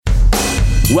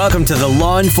Welcome to the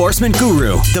Law Enforcement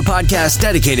Guru, the podcast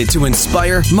dedicated to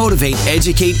inspire, motivate,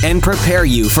 educate, and prepare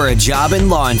you for a job in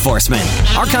law enforcement.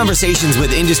 Our conversations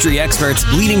with industry experts,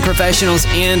 leading professionals,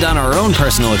 and on our own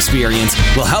personal experience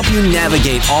will help you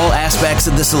navigate all aspects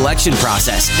of the selection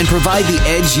process and provide the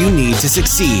edge you need to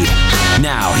succeed.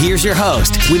 Now, here's your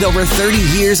host, with over 30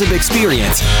 years of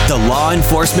experience, the law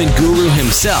enforcement guru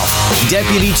himself,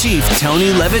 Deputy Chief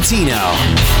Tony Levatino.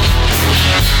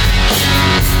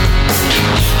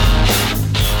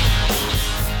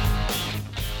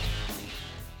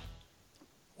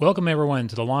 Welcome, everyone,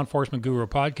 to the Law Enforcement Guru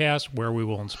podcast, where we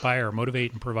will inspire,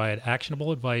 motivate, and provide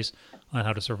actionable advice on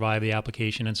how to survive the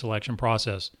application and selection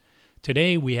process.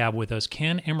 Today, we have with us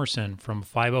Ken Emerson from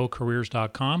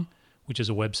 50careers.com, which is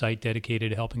a website dedicated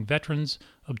to helping veterans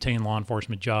obtain law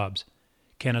enforcement jobs.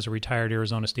 Ken is a retired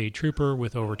Arizona State Trooper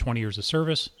with over 20 years of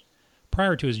service.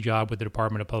 Prior to his job with the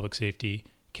Department of Public Safety,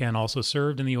 Ken also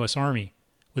served in the U.S. Army.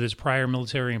 With his prior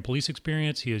military and police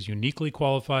experience, he is uniquely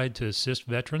qualified to assist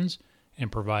veterans and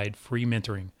provide free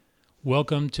mentoring.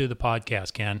 Welcome to the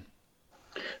podcast, Ken.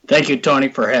 Thank you, Tony,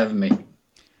 for having me.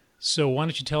 So why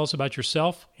don't you tell us about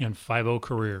yourself and 50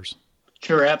 Careers?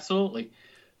 Sure, absolutely.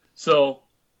 So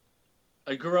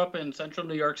I grew up in central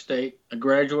New York State. I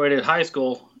graduated high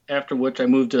school, after which I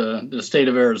moved to the state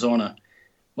of Arizona.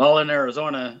 While in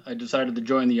Arizona, I decided to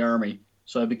join the Army.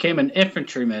 So I became an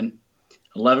infantryman,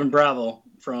 11 Bravo,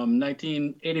 from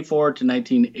 1984 to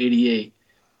 1988.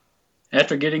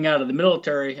 After getting out of the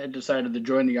military, I decided to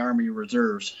join the Army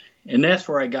Reserves. And that's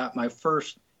where I got my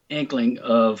first inkling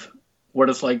of what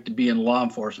it's like to be in law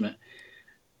enforcement.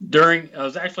 I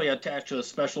was actually attached to a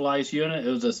specialized unit. It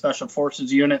was a Special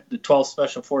Forces unit, the 12th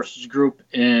Special Forces Group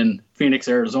in Phoenix,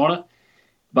 Arizona.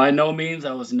 By no means,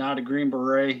 I was not a Green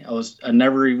Beret. I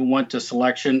never even went to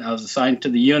selection. I was assigned to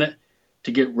the unit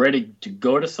to get ready to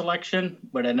go to selection,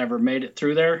 but I never made it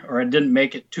through there, or I didn't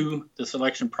make it to the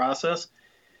selection process.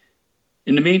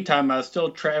 In the meantime, I was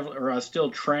still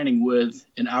training with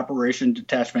an Operation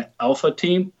Detachment Alpha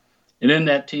team. And in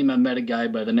that team, I met a guy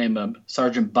by the name of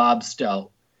Sergeant Bob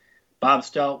Stout. Bob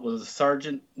Stout was a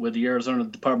sergeant with the Arizona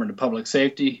Department of Public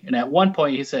Safety. And at one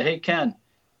point, he said, "Hey, Ken,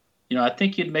 I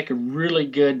think you'd make a really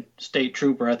good state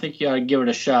trooper. I think you ought to give it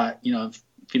a shot. If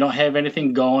you don't have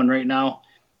anything going right now,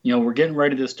 we're getting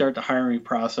ready to start the hiring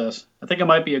process. I think it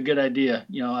might be a good idea.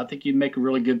 I think you'd make a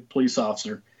really good police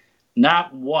officer."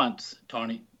 Not once,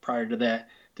 Tony, prior to that,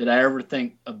 did I ever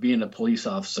think of being a police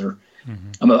officer.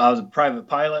 Mm-hmm. I was a private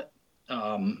pilot.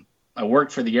 I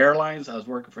worked for the airlines. I was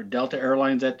working for Delta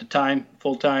Airlines at the time,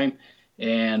 full-time.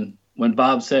 And when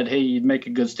Bob said, "Hey, you'd make a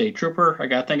good state trooper," I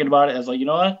got thinking about it. I was like, you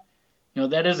know what?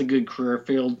 That is a good career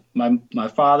field. My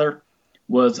father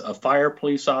was a fire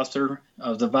police officer. I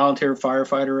was a volunteer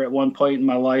firefighter at one point in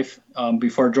my life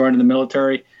before joining the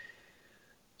military.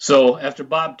 So after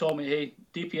Bob told me, "Hey,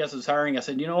 DPS is hiring," I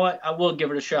said, "You know what? I will give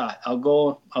it a shot.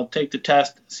 I'll take the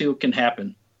test, see what can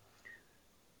happen."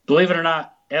 Believe it or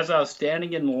not, as I was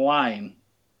standing in line,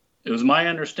 it was my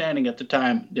understanding at the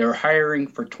time they were hiring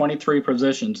for 23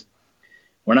 positions.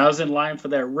 When I was in line for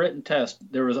that written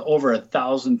test, there was over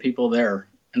 1,000 people there.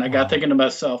 And I got thinking to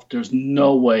myself, there's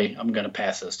no way I'm going to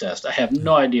pass this test. I have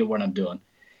no idea what I'm doing.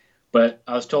 But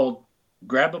I was told,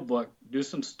 grab a book, do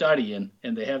some studying,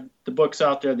 and they have the books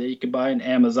out there that you can buy on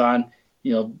Amazon,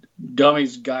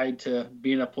 Dummy's Guide to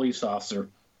Being a Police Officer.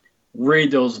 Read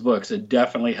those books. It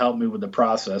definitely helped me with the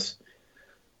process.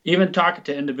 Even talking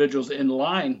to individuals in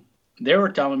line, they were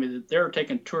telling me that they were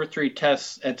taking 2 or 3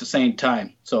 tests at the same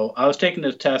time. So I was taking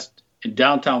this test in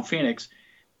downtown Phoenix.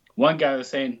 One guy was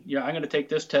saying, "I'm going to take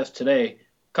this test today. A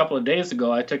couple of days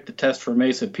ago, I took the test for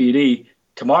Mesa PD.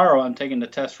 Tomorrow, I'm taking the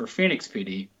test for Phoenix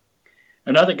PD."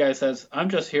 Another guy says, "I'm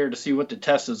just here to see what the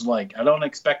test is like. I don't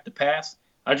expect to pass.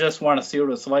 I just want to see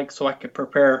what it's like so I can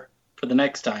prepare for the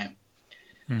next time."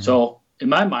 Mm-hmm. So in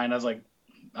my mind, I was like,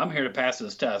 I'm here to pass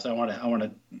this test. I want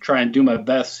to try and do my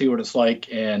best, see what it's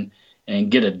like, and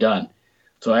get it done.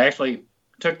 So I actually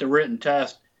took the written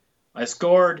test. I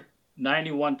scored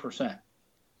 91%.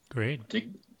 Great.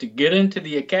 To get into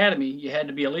the academy, you had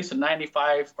to be at least a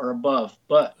 95 or above.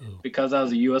 But because I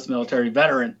was a U.S. military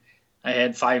veteran, I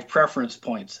had 5 preference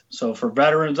points. So for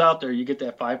veterans out there, you get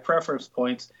that 5 preference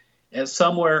points. And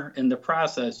somewhere in the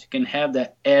process, you can have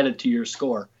that added to your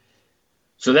score.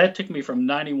 So that took me from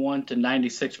 91 to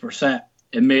 96%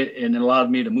 and it allowed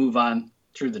me to move on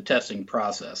through the testing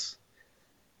process.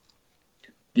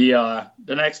 The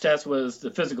next test was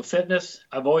the physical fitness.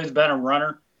 I've always been a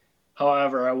runner.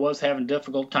 However, I was having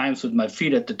difficult times with my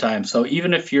feet at the time. So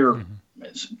even if you're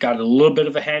got a little bit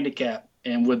of a handicap,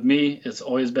 and with me, it's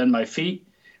always been my feet.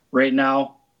 Right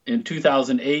now, in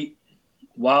 2008,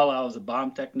 while I was a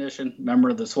bomb technician, member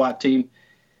of the SWAT team.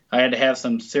 I had to have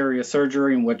some serious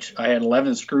surgery in which I had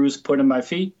 11 screws put in my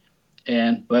feet,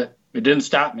 but it didn't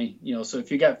stop me. So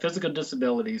if you got physical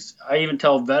disabilities, I even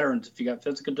tell veterans, if you got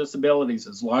physical disabilities,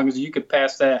 as long as you could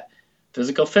pass that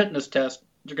physical fitness test,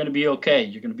 you're going to be okay.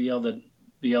 You're going to be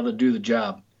able to do the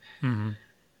job. Mm-hmm.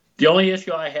 The only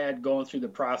issue I had going through the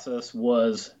process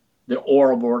was the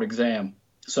oral board exam.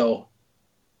 So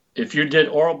if you did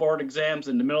oral board exams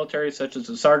in the military, such as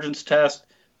the sergeant's test,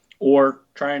 or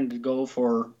trying to go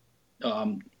for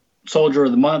Soldier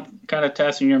of the Month kind of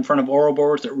test, and you're in front of oral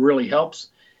boards, it really helps.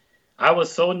 I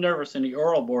was so nervous in the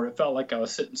oral board, it felt like I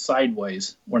was sitting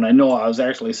sideways when I know I was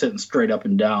actually sitting straight up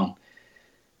and down.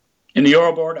 In the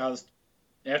oral board,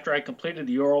 after I completed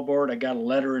the oral board, I got a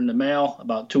letter in the mail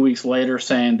about 2 weeks later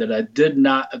saying that I did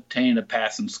not obtain a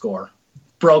passing score.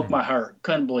 Broke my heart.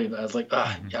 Couldn't believe it. I was like,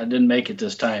 I didn't make it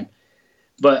this time.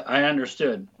 But I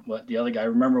understood what the other guy, I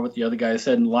remember what the other guy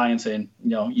said in line, saying,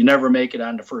 you never make it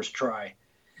on the first try.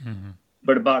 Mm-hmm.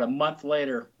 But about a month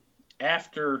later,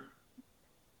 after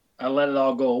I let it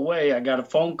all go away, I got a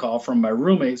phone call from my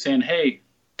roommate saying, hey,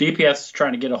 DPS is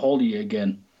trying to get a hold of you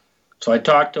again. So I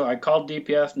called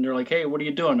DPS, and they're like, hey, what are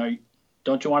you doing?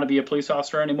 Don't you want to be a police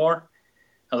officer anymore?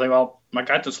 I was like, well, I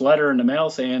got this letter in the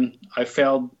mail saying I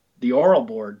failed the oral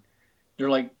board. They're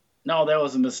like, no, that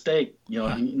was a mistake.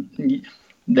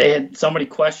 They had somebody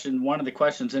questioned one of the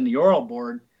questions in the oral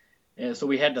board, and so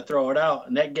we had to throw it out,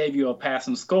 and that gave you a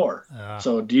passing score.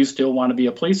 So do you still want to be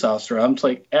a police officer? I'm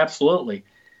like, absolutely.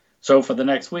 So for the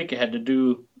next week, I had to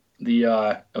do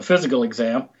a physical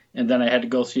exam, and then I had to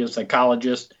go see a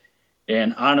psychologist.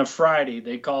 And on a Friday,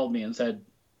 they called me and said,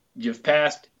 you've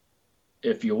passed.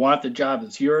 If you want the job,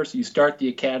 it's yours. You start the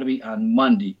academy on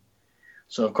Monday.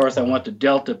 So, of course, I went to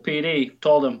Delta PD,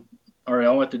 I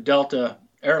went to Delta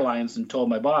Airlines and told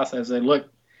my boss, I said, look,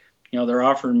 they're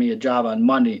offering me a job on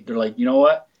Monday. They're like, you know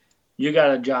what? You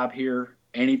got a job here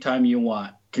anytime you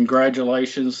want.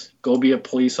 Congratulations. Go be a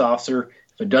police officer.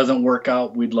 If it doesn't work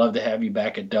out, we'd love to have you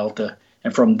back at Delta.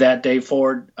 And from that day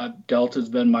forward, Delta's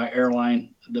been my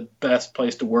airline, the best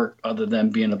place to work other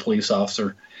than being a police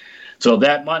officer. So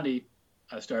that Monday,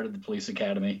 I started the police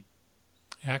academy.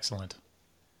 Excellent.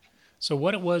 So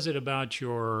what was it about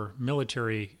your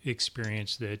military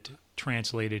experience that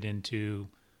translated into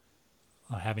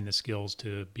having the skills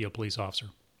to be a police officer?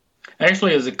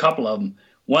 Actually, there's a couple of them.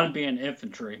 One being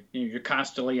infantry. You're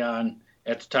constantly on,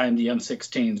 at the time, the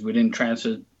M16s. We didn't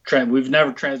we've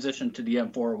never transitioned to the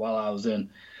M4 while I was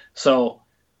in. So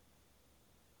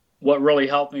what really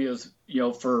helped me is,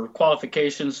 for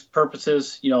qualifications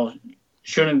purposes,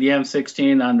 shooting the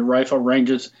M16 on the rifle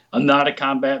ranges. I'm not a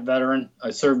combat veteran. I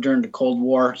served during the Cold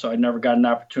War, so I never got an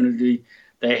opportunity.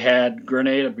 They had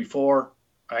Grenada before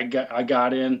I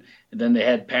got in, and then they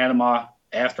had Panama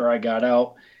after I got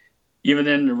out. Even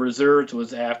in the reserves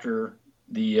was after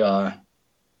the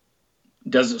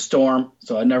Desert Storm,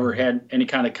 so I never had any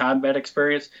kind of combat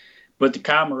experience. But the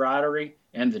camaraderie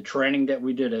and the training that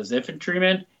we did as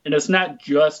infantrymen, and it's not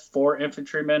just for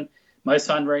infantrymen. My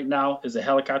son right now is a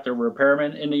helicopter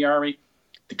repairman in the Army.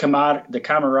 The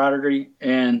camaraderie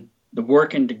and the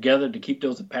working together to keep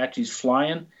those Apaches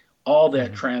flying, all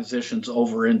that transitions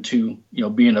over into,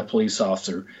 being a police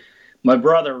officer. My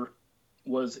brother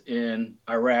was in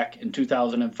Iraq in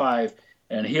 2005,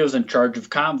 and he was in charge of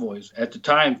convoys. At the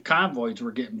time, convoys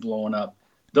were getting blown up.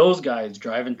 Those guys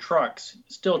driving trucks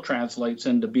still translates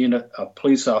into being a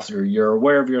police officer. You're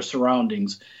aware of your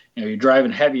surroundings. You're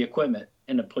driving heavy equipment.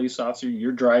 And a police officer,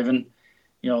 you're driving,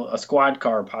 a squad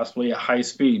car, possibly at high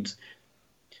speeds.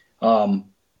 So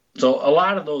a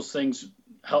lot of those things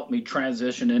helped me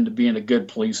transition into being a good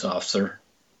police officer.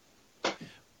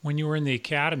 When you were in the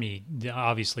academy,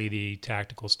 obviously the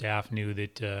tactical staff knew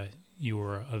that you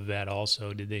were a vet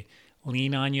also. Did they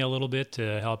lean on you a little bit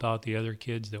to help out the other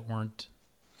kids that weren't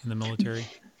in the military?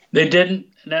 They didn't.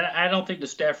 And I don't think the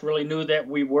staff really knew that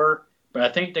we were. But I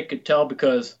think they could tell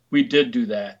because we did do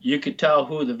that. You could tell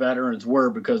who the veterans were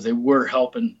because they were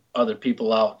helping other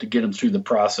people out to get them through the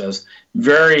process.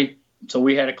 So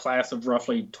we had a class of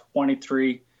roughly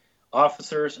 23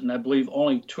 officers, and I believe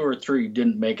only 2 or 3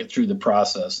 didn't make it through the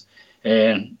process.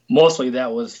 And mostly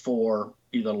that was for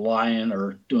either lying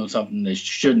or doing something they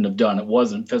shouldn't have done. It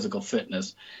wasn't physical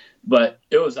fitness. But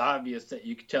it was obvious that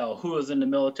you could tell who was in the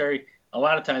military. A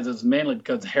lot of times it's mainly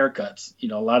because of haircuts.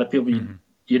 A lot of people...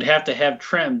 You'd have to have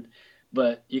trimmed,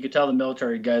 but you could tell the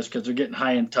military guys because they're getting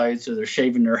high and tight, so they're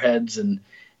shaving their heads, and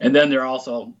then they're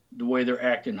also the way they're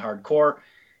acting hardcore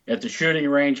at the shooting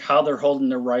range, how they're holding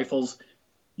their rifles.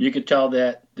 You could tell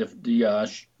that the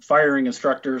firing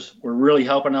instructors were really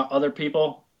helping out other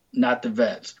people, not the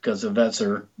vets, because the vets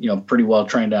are, pretty well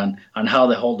trained on how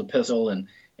they hold the pistol and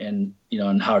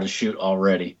and how to shoot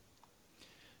already.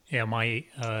 Yeah, my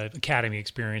academy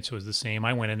experience was the same.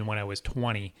 I went in when I was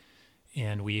 20,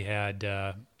 and we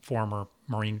had former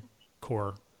Marine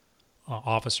Corps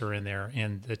officer in there,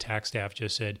 and the TAC staff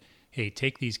just said, hey,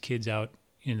 take these kids out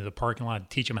into the parking lot and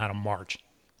teach them how to march.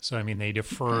 So, I mean, they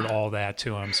deferred all that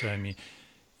to him. So, I mean,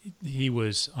 he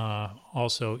was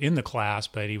also in the class,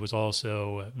 but he was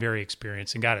also very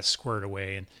experienced and got it squared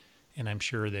away. And I'm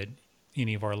sure that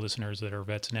any of our listeners that are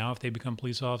vets now, if they become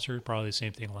police officers, probably the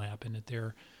same thing will happen at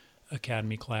their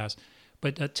academy class.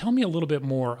 But tell me a little bit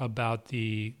more about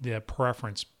the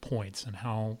preference points and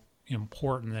how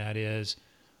important that is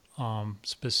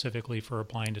specifically for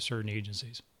applying to certain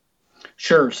agencies.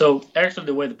 Sure. So actually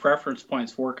the way the preference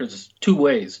points work is two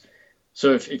ways.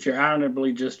 So if you're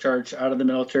honorably discharged out of the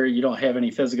military, you don't have any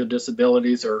physical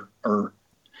disabilities or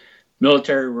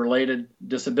military-related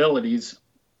disabilities,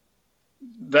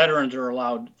 veterans are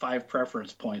allowed 5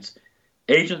 preference points.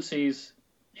 Agencies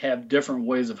have different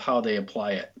ways of how they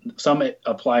apply it. Some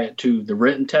apply it to the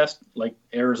written test, like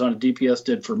Arizona DPS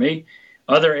did for me.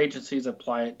 Other agencies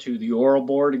apply it to the oral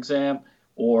board exam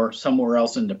or somewhere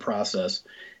else in the process.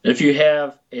 If you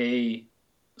have a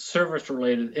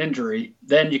service-related injury,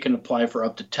 then you can apply for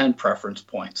up to 10 preference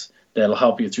points. That'll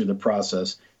help you through the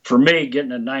process. For me,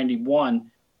 getting a 91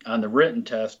 on the written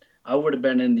test, I would have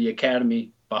been in the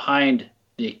academy behind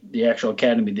the actual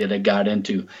academy that I got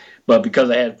into. But because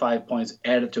I had 5 points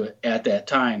added to it at that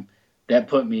time, that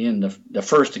put me in the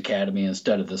first academy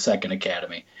instead of the second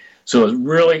academy. So it's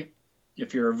really,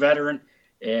 if you're a veteran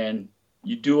and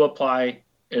you do apply,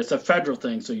 it's a federal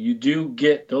thing, so you do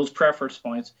get those preference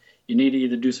points. You need to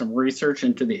either do some research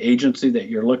into the agency that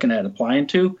you're looking at applying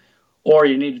to, or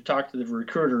you need to talk to the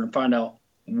recruiter and find out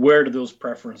where do those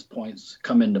preference points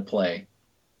come into play.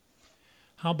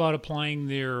 How about applying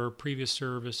their previous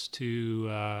service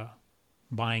to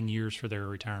buying years for their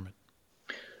retirement?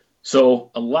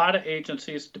 So a lot of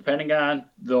agencies, depending on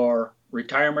their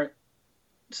retirement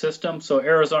system. So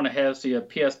Arizona has the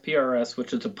PSPRS,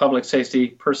 which is a Public Safety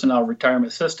Personnel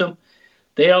Retirement System.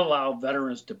 They allow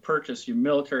veterans to purchase your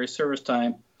military service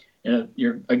time. And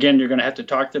you're going to have to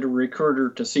talk to the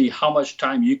recruiter to see how much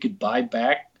time you could buy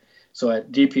back. So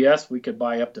at DPS, we could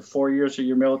buy up to 4 years of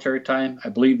your military time. I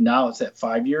believe now it's at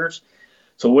 5 years.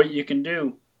 So what you can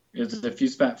do is if you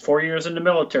spent 4 years in the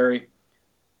military,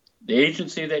 the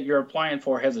agency that you're applying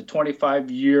for has a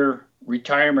 25-year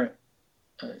retirement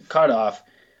cutoff.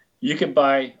 You could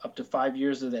buy up to 5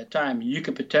 years of that time. You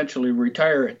could potentially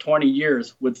retire at 20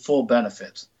 years with full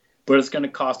benefits, but it's going to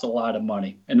cost a lot of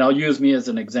money. And I'll use me as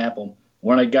an example.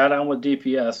 When I got on with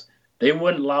DPS, they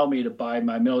wouldn't allow me to buy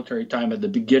my military time at the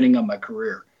beginning of my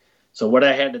career. So what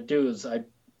I had to do is I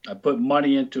put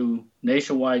money into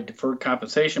nationwide deferred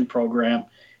compensation program,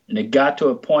 and it got to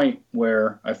a point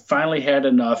where I finally had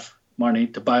enough money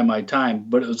to buy my time,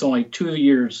 but it was only 2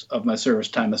 years of my service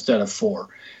time instead of 4.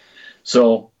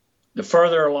 So the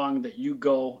further along that you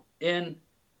go in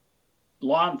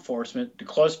law enforcement, the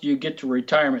closer you get to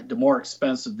retirement, the more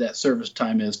expensive that service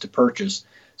time is to purchase.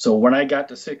 So when I got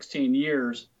to 16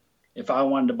 years, if I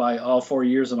wanted to buy all 4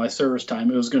 years of my service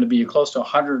time, it was going to be close to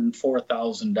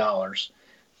 $104,000.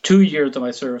 2 years of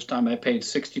my service time, I paid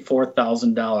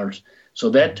 $64,000. So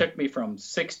that took me from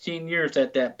 16 years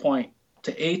at that point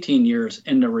to 18 years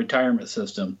in the retirement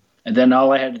system. And then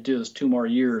all I had to do is 2 more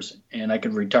years, and I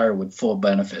could retire with full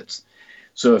benefits.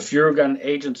 So if you're got an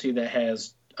agency that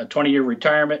has a 20-year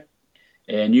retirement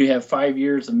and you have 5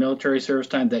 years of military service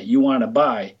time that you want to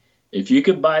buy, if you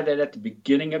could buy that at the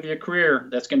beginning of your career,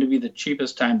 that's going to be the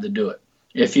cheapest time to do it.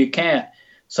 If you can't,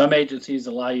 some agencies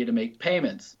allow you to make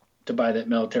payments to buy that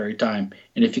military time.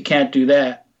 And if you can't do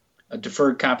that, a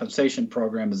deferred compensation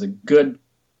program is a good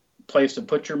place to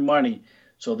put your money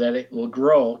so that it will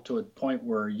grow to a point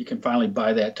where you can finally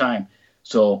buy that time.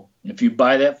 So if you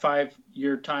buy that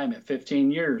 5-year time at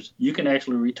 15 years, you can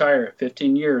actually retire at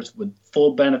 15 years with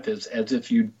full benefits as if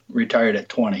you retired at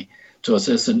 20. So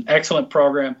it's an excellent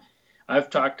program. I've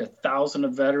talked to 1,000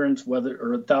 of veterans,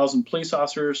 1,000 police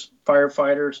officers,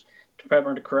 firefighters,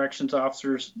 Department of Corrections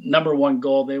officers. Number one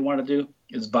goal they want to do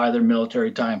is buy their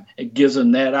military time. It gives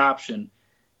them that option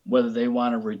whether they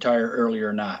want to retire early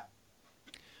or not.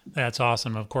 That's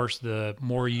awesome. Of course, the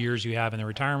more years you have in the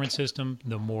retirement system,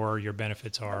 the more your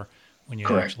benefits are when you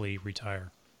Correct. actually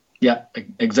retire. Yeah,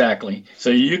 exactly.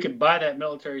 So you can buy that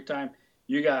military time.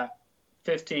 You got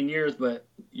 15 years, but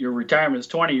your retirement is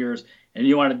 20 years, and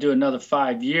you want to do another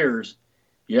 5 years.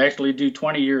 You actually do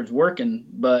 20 years working,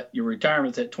 but your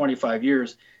retirement's at 25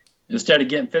 years. instead of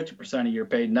getting 50% of your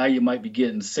pay, now you might be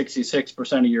getting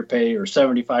 66% of your pay or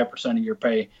 75% of your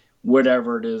pay,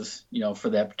 whatever it is, for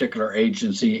that particular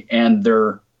agency and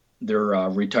their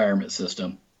retirement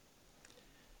system.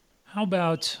 How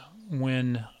about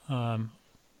when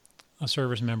a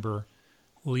service member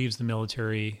leaves the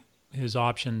military, his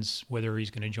options, whether he's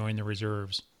going to join the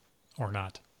reserves or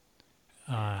not?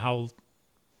 How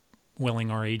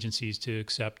willing are agencies to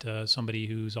accept somebody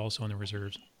who's also in the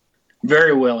reserves?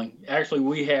 Very willing. Actually,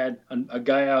 we had a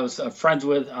guy I was friends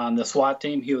with on the SWAT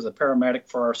team. He was a paramedic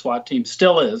for our SWAT team,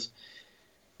 still is.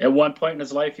 At one point in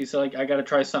his life, he said, I got to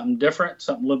try something different,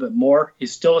 something a little bit more.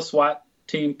 He's still a SWAT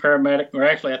team paramedic, or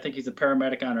actually, I think he's a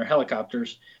paramedic on our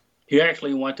helicopters. He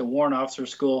actually went to warrant officer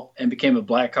school and became a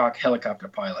Black Hawk helicopter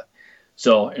pilot.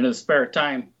 So in his spare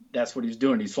time, that's what he's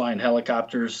doing. He's flying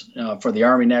helicopters for the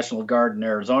Army National Guard in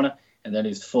Arizona, and then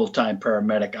he's full-time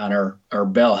paramedic on our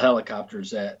Bell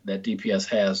helicopters that DPS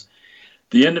has.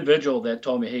 The individual that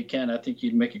told me, hey, Ken, I think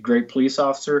you'd make a great police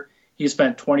officer, he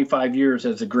spent 25 years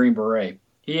as a Green Beret.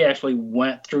 He actually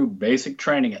went through basic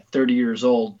training at 30 years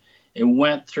old and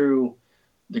went through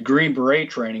the Green Beret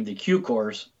training, the Q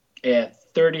course, at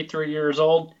 33 years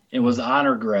old and was an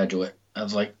honor graduate. I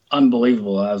was like,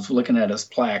 unbelievable. I was looking at his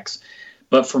plaques.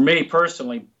 But for me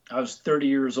personally, I was 30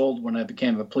 years old when I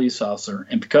became a police officer.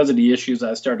 And because of the issues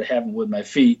I started having with my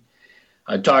feet,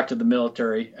 I talked to the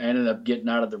military. I ended up getting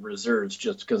out of the reserves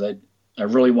just because I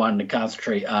really wanted to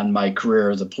concentrate on my career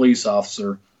as a police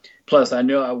officer. Plus, I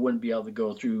knew I wouldn't be able to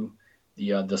go through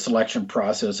the selection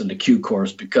process and the Q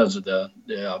course because of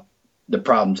the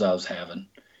problems I was having.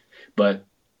 But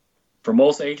for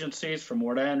most agencies, from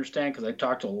what I understand, because I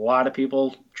talked to a lot of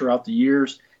people throughout the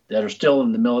years that are still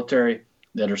in the military,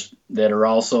 that are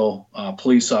also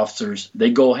police officers, they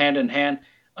go hand in hand.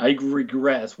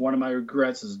 One of my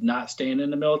regrets is not staying in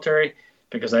the military,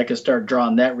 because I could start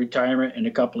drawing that retirement in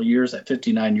a couple of years at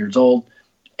 59 years old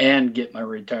and get my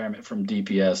retirement from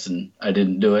DPS, and I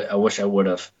didn't do it. I wish I would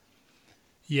have.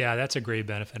 Yeah, that's a great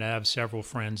benefit. I have several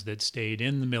friends that stayed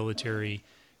in the military,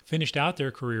 finished out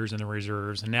their careers in the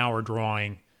reserves, and now are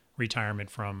drawing retirement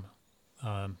from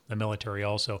the military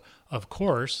also. Of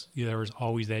course, there was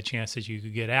always that chance that you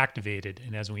could get activated.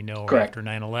 And as we know, correct, after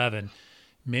 9/11,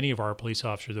 many of our police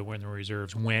officers that were in the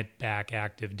reserves went back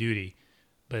active duty.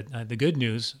 But the good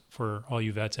news for all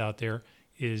you vets out there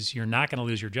is you're not going to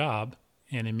lose your job.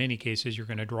 And in many cases, you're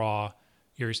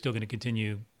still going to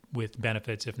continue with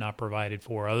benefits if not provided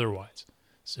for otherwise.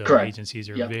 So correct, agencies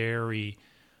are very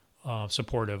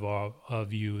supportive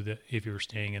of you if you're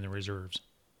staying in the reserves.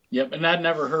 Yep, and I'd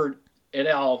never heard it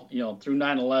all, through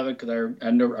 9/11, because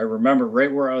I remember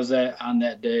right where I was at on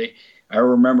that day. I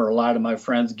remember a lot of my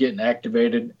friends getting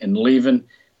activated and leaving.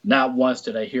 Not once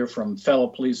did I hear from fellow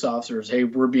police officers, hey,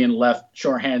 we're being left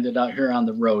shorthanded out here on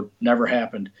the road. Never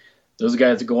happened. Those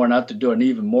guys are going out to do an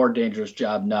even more dangerous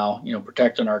job now,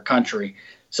 protecting our country.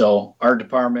 So our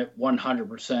department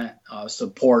 100%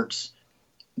 supports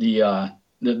the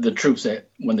troops that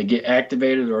when they get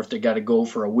activated, or if they got to go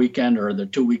for a weekend or the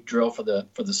 2-week drill for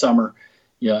the summer,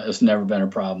 it's never been a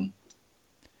problem.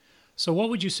 So what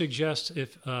would you suggest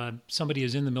if somebody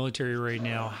is in the military right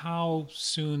now? How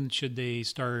soon should they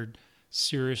start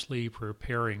seriously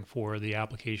preparing for the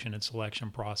application and selection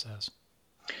process?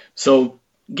 So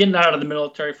getting out of the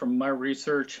military, from my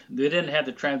research, they didn't have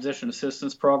the transition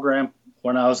assistance program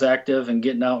when I was active and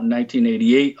getting out in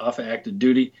 1988 off of active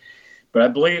duty. But I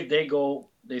believe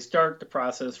they start the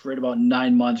process right about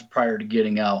 9 months prior to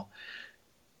getting out.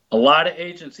 A lot of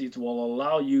agencies will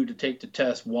allow you to take the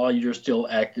test while you're still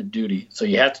active duty. So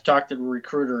you have to talk to the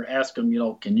recruiter and ask them,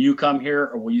 can you come here,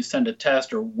 or will you send a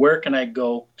test, or where can I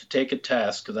go to take a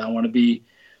test? Because I want to be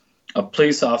a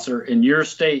police officer in your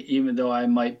state, even though I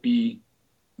might be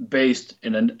based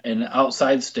in an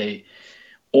outside state,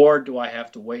 or do I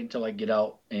have to wait until I get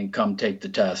out and come take the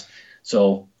test?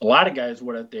 So a lot of guys,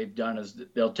 what they've done is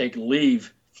they'll take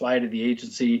leave, fly to the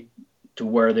agency to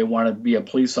where they want to be a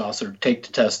police officer, take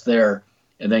the test there,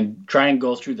 and then try and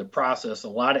go through the process. A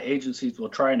lot of agencies will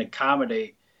try and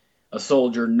accommodate a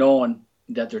soldier knowing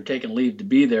that they're taking leave to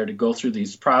be there to go through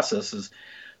these processes.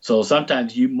 So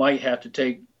sometimes you might have to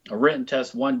take a written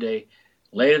test one day.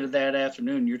 Later that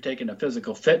afternoon, you're taking a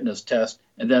physical fitness test,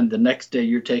 and then the next day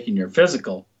you're taking your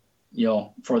physical,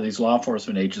 for these law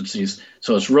enforcement agencies.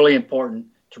 So it's really important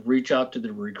to reach out to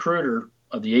the recruiter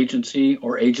of the agency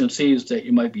or agencies that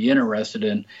you might be interested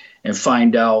in and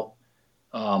find out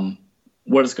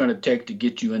what it's going to take to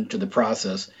get you into the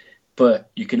process.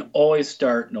 But you can always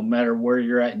start, no matter where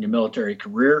you're at in your military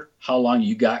career, how long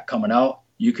you got coming out,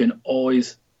 you can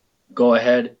always go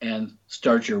ahead and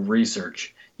start your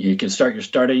research. You can start your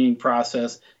studying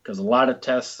process, because a lot of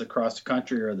tests across the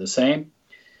country are the same.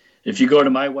 If you go to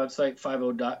my website,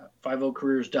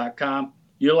 50careers.com,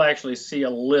 you'll actually see a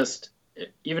list.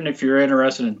 Even if you're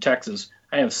interested in Texas,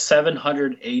 I have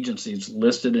 700 agencies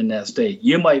listed in that state.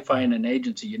 You might find an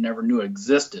agency you never knew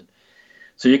existed.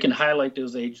 So you can highlight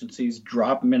those agencies,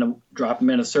 drop them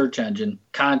in a search engine,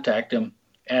 contact them,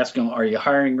 ask them, are you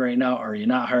hiring right now? Are you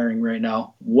not hiring right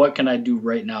now? What can I do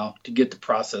right now to get the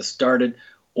process started?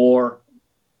 Or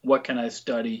what can I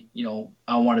study?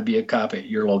 I want to be a cop at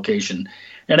your location.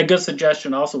 And a good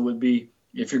suggestion also would be,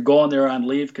 if you're going there on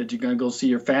leave because you're going to go see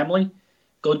your family,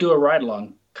 go do a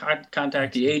ride-along.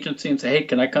 Contact the agency and say, hey,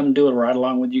 can I come do a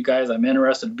ride-along with you guys? I'm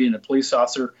interested in being a police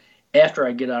officer after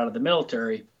I get out of the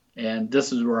military, and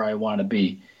this is where I want to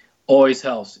be. Always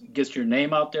helps. It gets your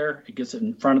name out there. It gets it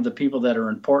in front of the people that are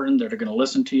important, that are going to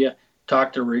listen to you.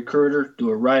 Talk to a recruiter. Do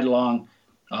a ride-along.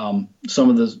 Some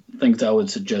of the things I would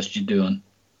suggest you doing.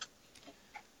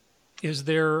 Is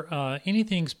there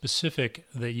anything specific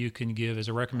that you can give as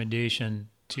a recommendation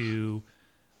to,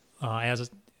 as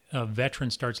a veteran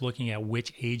starts looking at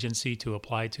which agency to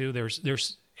apply to?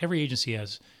 There's every agency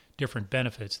has different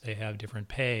benefits. They have different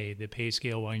pay. The pay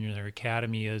scale when you're in their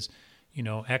academy is,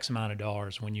 X amount of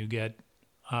dollars. When you get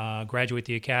graduate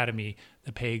the academy,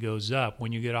 the pay goes up.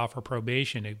 When you get off for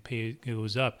probation, the pay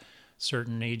goes up.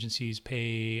 Certain agencies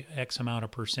pay X amount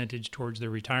of percentage towards their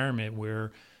retirement,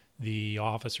 where the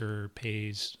officer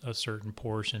pays a certain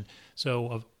portion. So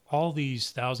of all these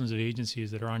thousands of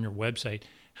agencies that are on your website,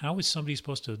 how is somebody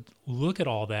supposed to look at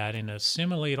all that and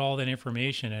assimilate all that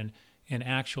information and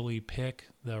actually pick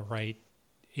the right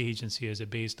agency? Is it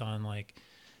based on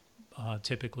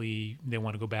typically they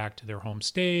want to go back to their home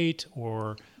state,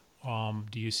 or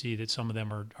do you see that some of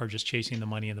them are just chasing the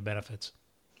money and the benefits?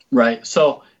 Right.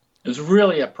 So it's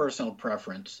really a personal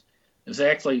preference. It's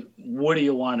actually, what do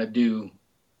you want to do,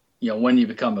 when you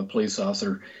become a police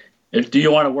officer? Do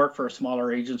you want to work for a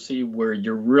smaller agency where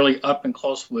you're really up and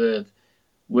close with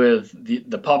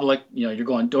the public? You're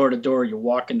going door to door, you're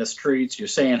walking the streets, you're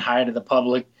saying hi to the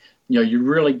public. You're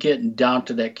really getting down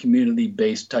to that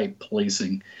community-based type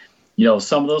policing.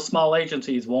 Some of those small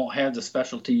agencies won't have the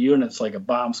specialty units like a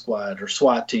bomb squad or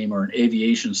SWAT team or an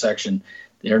aviation section.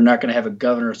 They're not going to have a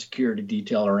governor security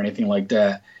detail or anything like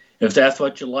that. If that's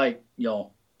what you like,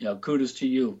 kudos to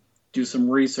you. Do some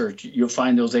research. You'll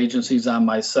find those agencies on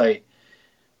my site.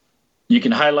 You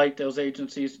can highlight those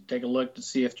agencies, take a look to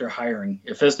see if they're hiring.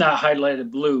 If it's not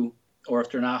highlighted blue, or if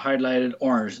they're not highlighted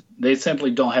orange, they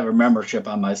simply don't have a membership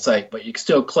on my site. But you can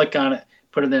still click on it,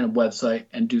 put it in a website,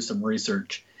 and do some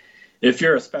research. If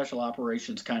you're a special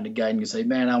operations kind of guy and you say,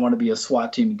 man, I want to be a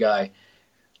SWAT team guy,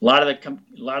 a lot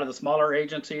of the smaller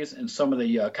agencies and some of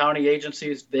the county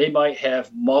agencies, they might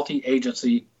have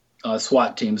multi-agency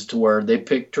SWAT teams to where they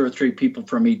pick 2 or 3 people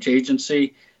from each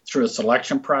agency through a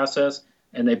selection process,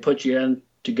 and they put you in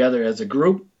together as a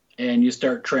group, and you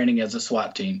start training as a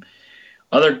SWAT team.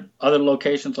 Other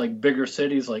locations like bigger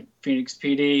cities like Phoenix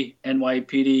PD,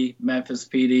 NYPD, Memphis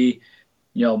PD,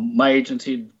 my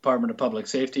agency, Department of Public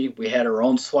Safety, we had our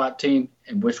own SWAT team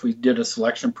in which we did a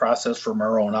selection process from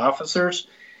our own officers.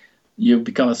 You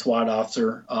become a SWAT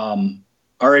officer.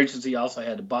 Our agency also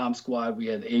had a bomb squad. We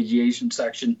had the aviation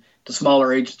section. The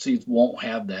smaller agencies won't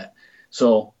have that.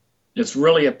 So it's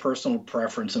really a personal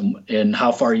preference in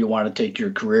how far you want to take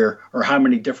your career or how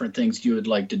many different things you would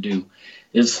like to do.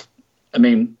 With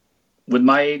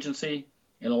my agency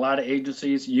and a lot of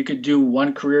agencies, you could do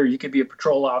one career. You could be a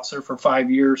patrol officer for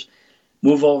 5 years,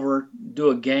 move over,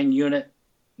 do a gang unit,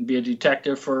 be a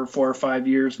detective for 4 or 5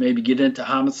 years, maybe get into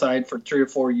homicide for 3 or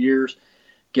 4 years,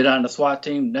 get on the SWAT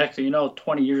team. Next thing you know,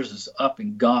 20 years is up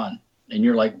and gone. And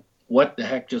you're like, what the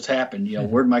heck just happened?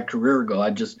 Where'd my career go?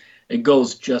 It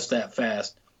goes just that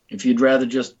fast. If you'd rather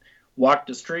just walk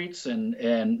the streets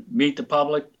and meet the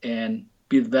public and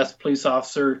be the best police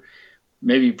officer,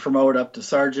 maybe promote up to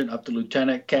sergeant, up to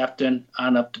lieutenant, captain,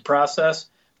 on up to process,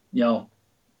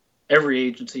 every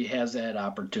agency has that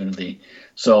opportunity.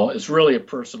 So it's really a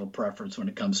personal preference when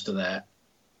it comes to that.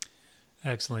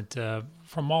 Excellent.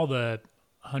 From all the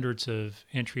hundreds of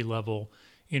entry-level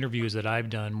interviews that I've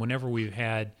done, whenever we've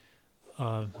had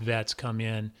vets come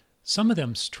in, some of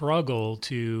them struggle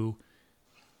to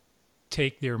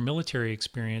take their military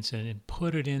experience and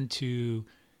put it into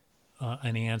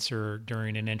an answer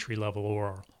during an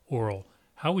entry-level oral.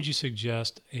 How would you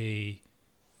suggest a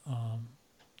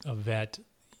vet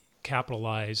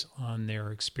capitalize on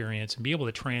their experience and be able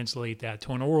to translate that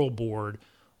to an oral board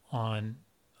on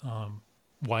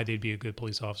why they'd be a good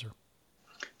police officer?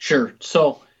 Sure.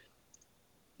 So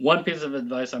one piece of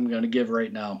advice I'm going to give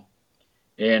right now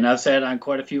And I've sat on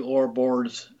quite a few OR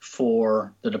boards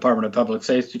for the Department of Public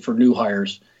Safety for new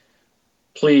hires.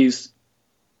 Please,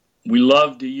 we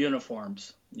love the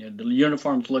uniforms. The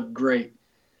uniforms look great,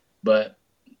 but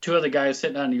two of the guys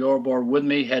sitting on the OR board with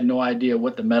me had no idea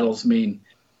what the medals mean.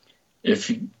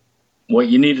 What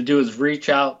you need to do is reach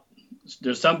out.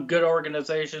 There's some good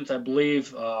organizations, I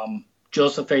believe.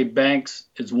 Joseph A. Banks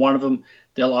is one of them.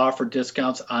 They'll offer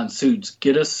discounts on suits.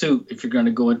 Get a suit if you're going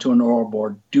to go into an OR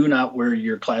board. Do not wear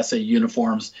your Class A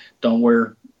uniforms. Don't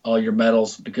wear all your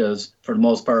medals because, for the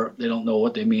most part, they don't know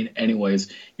what they mean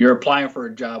anyways. You're applying for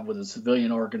a job with a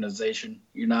civilian organization.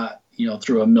 You're not,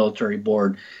 through a military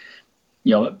board.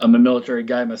 I'm a military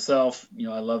guy myself.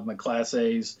 I love my Class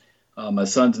A's. My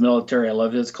son's military. I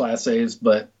love his Class A's.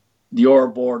 But the OR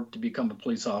board to become a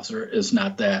police officer is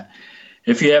not that.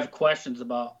 If you have questions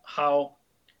about how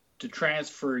to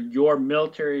transfer your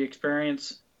military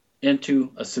experience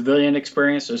into a civilian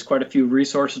experience, there's quite a few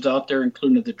resources out there,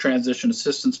 including the Transition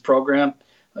Assistance Program.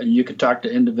 You can talk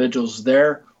to individuals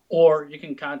there, or you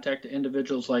can contact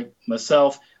individuals like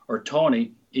myself or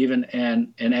Tony even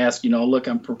and ask, look,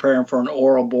 I'm preparing for an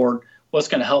oral board. What's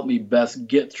going to help me best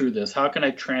get through this? How can I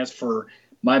transfer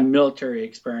my military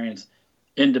experience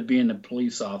into being a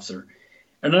police officer?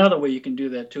 And another way you can do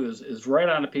that, too, is write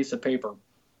on a piece of paper,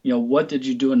 what did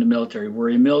you do in the military? Were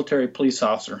you a military police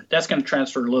officer? That's going to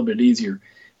transfer a little bit easier.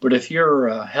 But if you're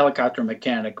a helicopter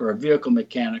mechanic or a vehicle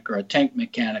mechanic or a tank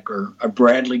mechanic or a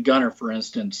Bradley gunner, for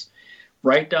instance,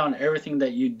 write down everything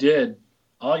that you did,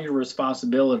 all your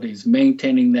responsibilities,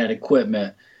 maintaining that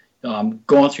equipment,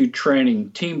 going through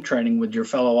training, team training with your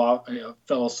fellow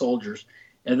soldiers.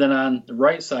 And then on the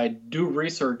right side, do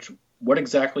research. What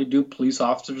exactly do police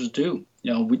officers do?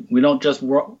 We don't just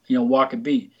walk a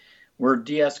beat. We're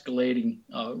de-escalating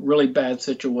really bad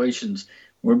situations.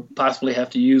 We possibly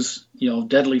have to use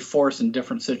deadly force in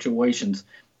different situations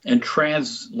and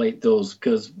translate those,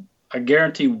 because I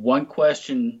guarantee one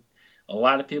question a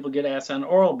lot of people get asked on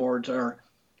oral boards are,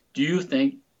 do you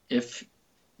think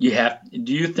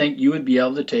you would be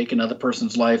able to take another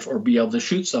person's life or be able to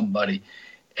shoot somebody?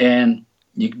 And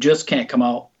you just can't come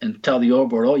out and tell the oral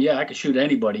board, oh yeah, I could shoot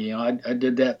anybody. I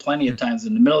did that plenty of times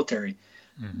in the military.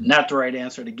 Mm-hmm. Not the right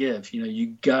answer to give.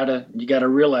 You gotta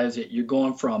realize that you're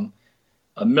going from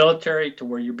a military to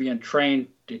where you're being trained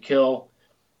to kill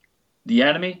the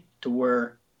enemy to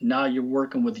where now you're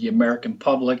working with the American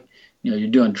public. You're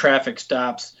doing traffic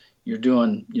stops. You're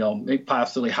doing,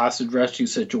 possibly hostage rescue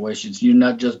situations. You're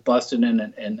not just busting in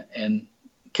and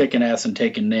kicking ass and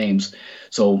taking names.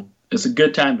 So it's a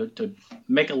good time to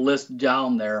make a list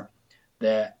down there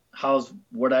that how's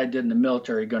what I did in the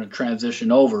military going to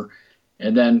transition over,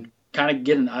 and then kind of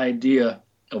get an idea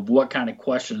of what kind of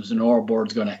questions an oral board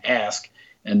is going to ask.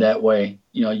 And that way,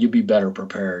 you'll be better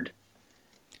prepared.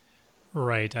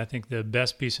 Right. I think the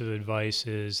best piece of advice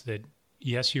is that,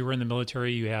 yes, you were in the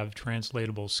military, you have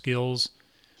translatable skills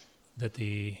that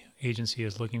the agency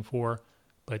is looking for,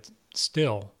 but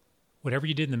still, whatever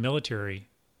you did in the military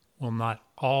will not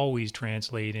always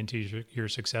translate into your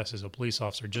success as a police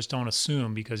officer. Just don't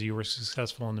assume because you were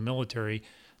successful in the military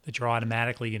that you're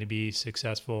automatically going to be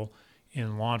successful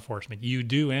in law enforcement. You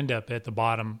do end up at the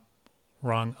bottom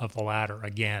rung of the ladder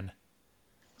again.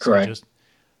 Correct.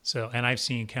 And I've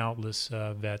seen countless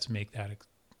vets make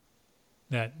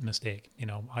that mistake.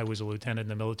 I was a lieutenant in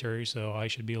the military, so I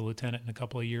should be a lieutenant in a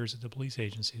couple of years at the police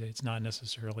agency. It's not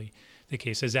necessarily the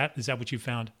case. Is that what you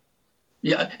found?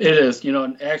 Yeah, it is.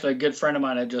 Actually, a good friend of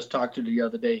mine I just talked to the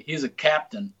other day, he's a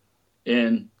captain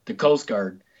in the Coast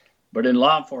Guard, but in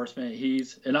law enforcement,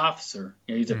 he's an officer.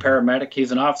 He's a paramedic.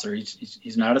 He's an officer.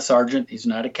 He's not a sergeant. He's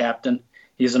not a captain.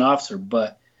 He's an officer.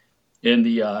 But in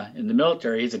the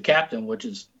military, he's a captain, which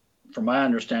is, from my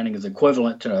understanding, is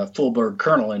equivalent to a full-bird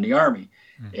colonel in the Army.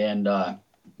 And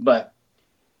but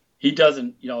he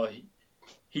doesn't,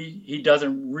 he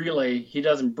doesn't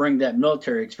bring that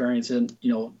military experience in,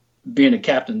 being a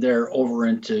captain there over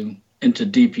into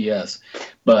DPS.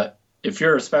 But if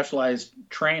you're a specialized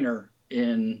trainer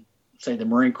in, say, the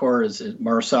Marine Corps, is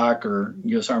MARSOC or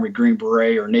U.S. Army Green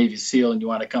Beret or Navy SEAL, and you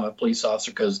want to become a police officer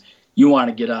because you want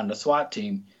to get on the SWAT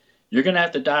team, you're going to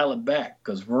have to dial it back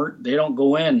because they don't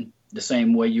go in the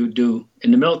same way you do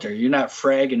in the military. You're not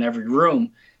fragging every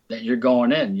room that you're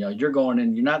going in. You're going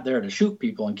in, you're not there to shoot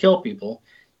people and kill people.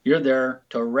 You're there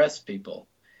to arrest people.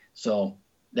 So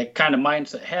that kind of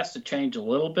mindset has to change a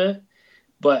little bit.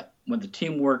 But when the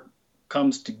teamwork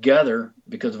comes together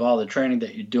because of all the training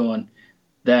that you're doing,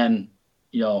 then,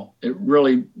 it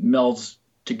really melds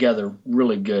together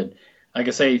really good. Like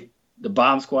I say, the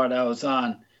bomb squad I was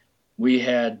on, we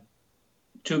had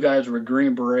two guys who were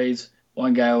Green Berets.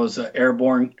 One guy was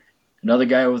airborne. Another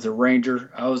guy was a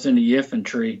Ranger. I was in the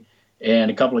infantry, and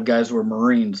a couple of guys were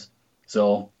Marines.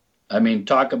 So, I mean,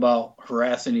 talk about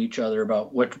harassing each other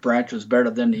about which branch was better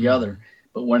than the other.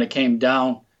 But when it came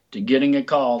down to getting a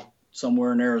call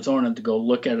somewhere in Arizona to go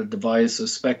look at a device, a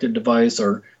suspected device,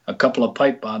 or a couple of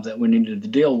pipe bombs that we needed to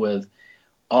deal with,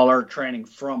 all our training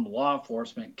from law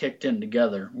enforcement kicked in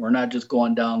together. We're not just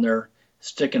going down there,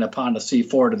 sticking a pound of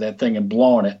C4 to that thing and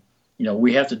blowing it.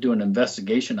 We have to do an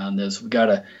investigation on this. We got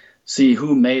to see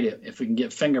who made it. If we can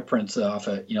get fingerprints off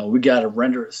it, we got to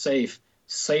render it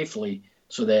safely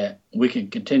so that we can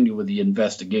continue with the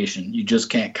investigation. You just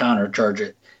can't countercharge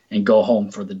it and go home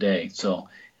for the day. So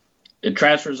it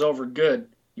transfers over good.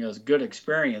 It's a good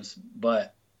experience,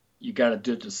 but you got to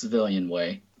do it the civilian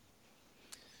way.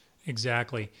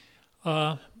 Exactly.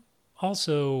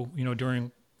 Also,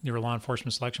 during your law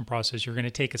enforcement selection process, you're going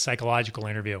to take a psychological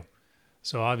interview.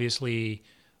 So obviously,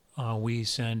 we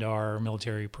send our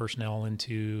military personnel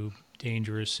into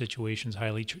dangerous situations,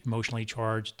 highly emotionally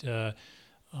charged,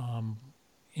 and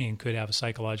could have a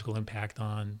psychological impact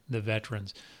on the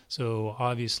veterans. So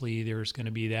obviously, there's going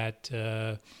to be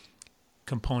that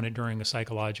component during a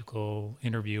psychological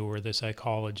interview where the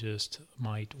psychologist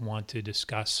might want to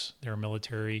discuss their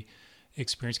military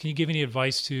experience. Can you give any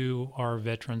advice to our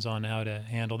veterans on how to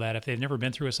handle that? If they've never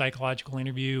been through a psychological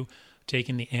interview,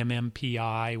 taking the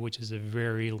MMPI, which is a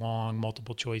very long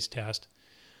multiple choice test,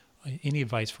 any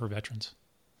advice for veterans?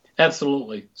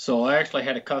 Absolutely. So I actually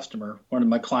had a customer, one of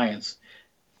my clients,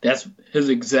 that's his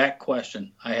exact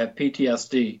question. I have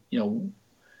PTSD,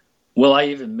 will I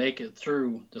even make it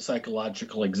through the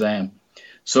psychological exam?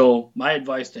 So my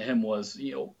advice to him was,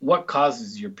 what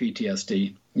causes your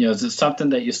PTSD? Is it something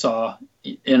that you saw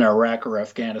in Iraq or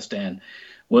Afghanistan?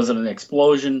 Was it an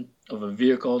explosion of a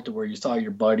vehicle to where you saw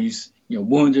your buddies,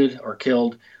 wounded or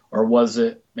killed? Or was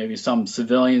it maybe some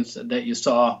civilians that you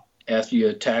saw after you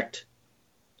attacked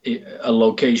a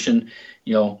location?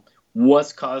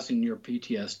 What's causing your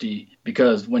PTSD?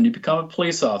 Because when you become a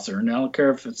police officer, and I don't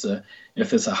care if it's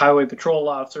a highway patrol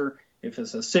officer, if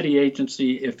it's a city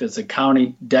agency, if it's a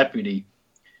county deputy,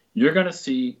 you're going to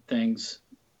see things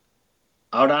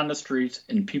out on the streets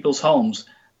in people's homes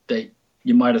that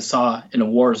you might have saw in a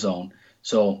war zone.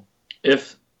 So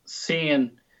if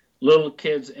seeing little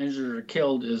kids injured or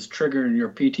killed is triggering your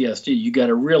PTSD, you got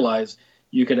to realize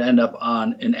you could end up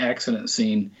on an accident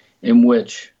scene in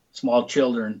which small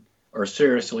children are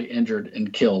seriously injured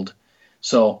and killed.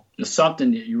 So it's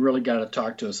something that you really got to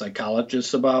talk to a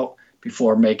psychologist about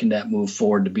before making that move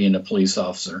forward to being a police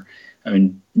officer. I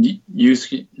mean,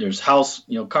 there's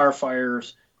car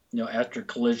fires, after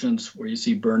collisions where you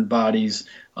see burned bodies.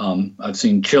 I've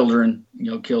seen children,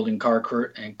 killed in car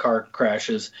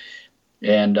crashes,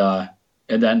 and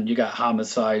then you got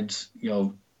homicides.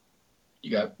 You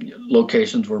got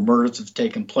locations where murders have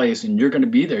taken place, and you're going to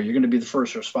be there. You're going to be the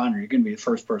first responder. You're going to be the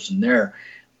first person there.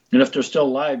 And if they're still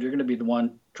alive, you're going to be the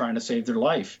one trying to save their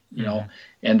life,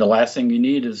 And the last thing you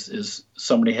need is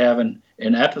somebody having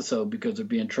an episode because they're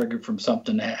being triggered from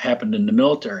something that happened in the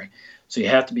military. So you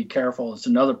have to be careful. It's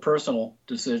another personal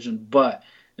decision, but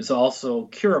it's also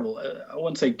curable. I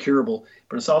wouldn't say curable,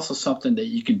 but it's also something that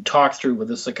you can talk through with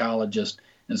a psychologist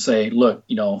and say, look,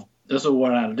 this is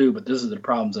what I want to do, but this is the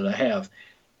problems that I have.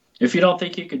 If you don't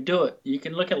think you could do it, you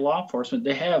can look at law enforcement.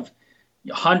 They have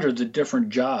hundreds of different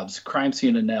jobs, crime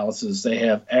scene analysis. They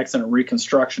have accident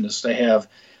reconstructionists. They have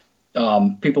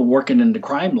people working in the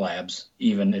crime labs.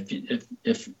 Even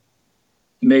if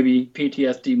maybe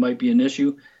PTSD might be an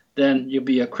issue, then you'll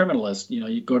be a criminalist.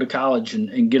 You go to college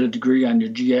and get a degree on your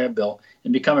GI Bill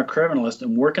and become a criminalist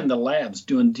and work in the labs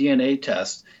doing DNA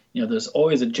tests. There's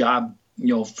always a job,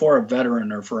 for a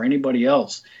veteran or for anybody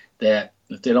else that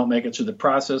if they don't make it through the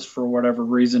process for whatever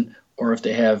reason, or if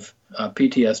they have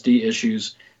PTSD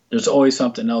issues, there's always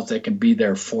something else that can be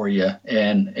there for you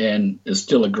and is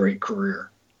still a great career.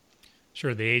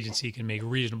 Sure, the agency can make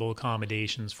reasonable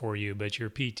accommodations for you, but your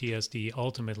PTSD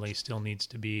ultimately still needs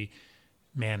to be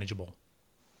manageable.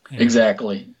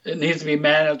 Exactly. It needs to be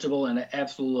manageable, and it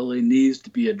absolutely needs to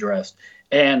be addressed.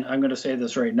 And I'm going to say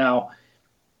this right now,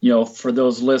 for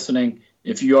those listening,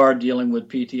 if you are dealing with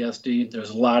PTSD, there's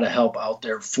a lot of help out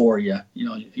there for you.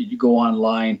 You go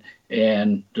online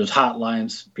and there's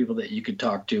hotlines, people that you could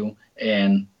talk to,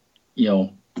 and,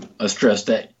 I stress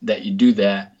that you do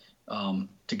that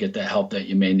to get that help that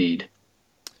you may need.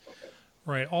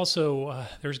 Right. Also,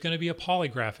 there's going to be a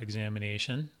polygraph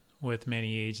examination with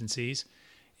many agencies.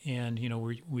 And,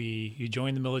 you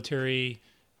join the military,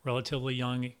 relatively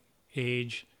young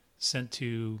age, sent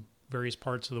to various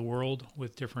parts of the world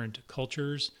with different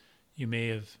cultures. You may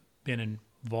have been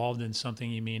involved in something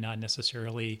you may not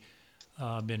necessarily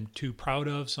been too proud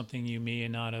of, something you may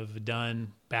not have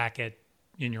done back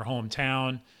in your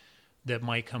hometown that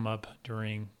might come up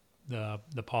during the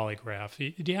polygraph?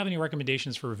 Do you have any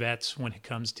recommendations for vets when it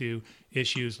comes to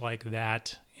issues like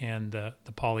that and the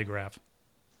polygraph?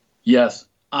 Yes,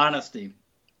 honesty.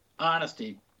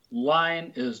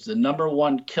 Lying is the number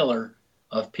one killer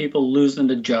of people losing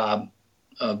the job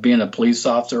of being a police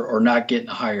officer or not getting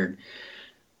hired.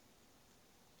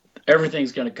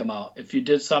 Everything's going to come out. If you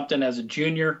did something as a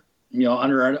junior,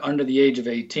 under the age of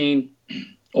 18,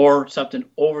 or something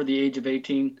over the age of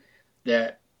 18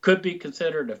 that could be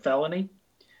considered a felony,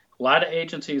 a lot of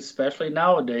agencies, especially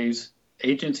nowadays,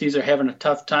 agencies are having a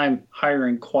tough time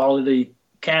hiring quality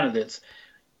candidates.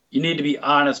 You need to be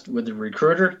honest with the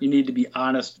recruiter. You need to be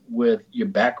honest with your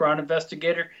background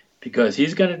investigator, because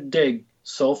he's going to dig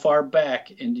so far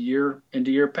back into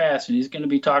your past, and he's going to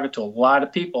be talking to a lot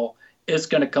of people. It's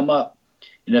going to come up.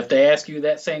 And if they ask you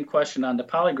that same question on the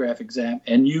polygraph exam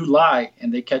and you lie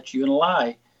and they catch you in a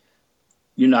lie,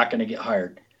 you're not going to get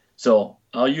hired. So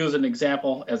I'll use an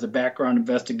example as a background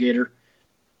investigator.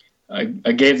 I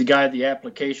gave the guy the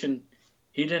application.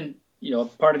 He didn't,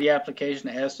 part of the application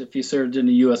asked if he served in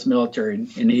the U.S. military,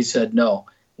 and he said no.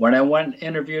 When I went and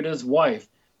interviewed his wife,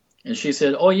 and she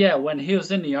said, oh, yeah, when he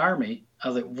was in the Army, I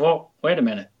was like, whoa, wait a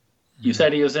minute. You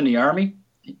said he was in the Army?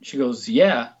 She goes,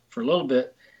 yeah, for a little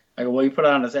bit. I go, well, you put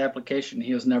on his application,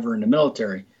 he was never in the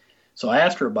military. So I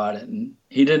asked her about it, and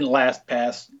he didn't last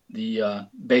past the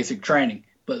basic training.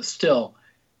 But still,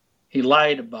 he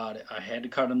lied about it. I had to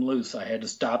cut him loose. I had to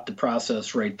stop the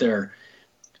process right there.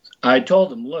 I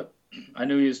told him, look, I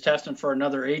knew he was testing for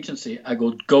another agency. I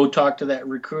go talk to that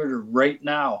recruiter right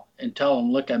now and tell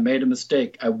him, look, I made a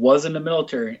mistake. I was in the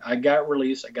military. I got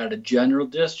released. I got a general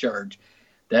discharge.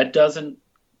 That doesn't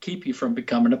keep you from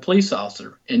becoming a police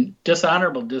officer. And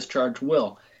dishonorable discharge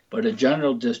will, but a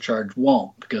general discharge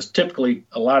won't, because typically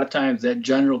a lot of times that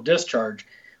general discharge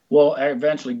will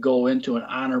eventually go into an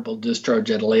honorable discharge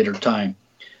at a later time.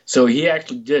 So he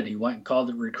actually did. He went and called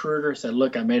the recruiter, said,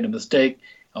 look, I made a mistake.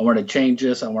 I want to change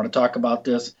this. I want to talk about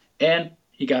this. And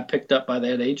he got picked up by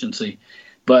that agency.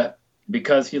 But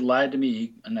because he lied to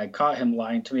me, and I caught him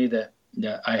lying to me, that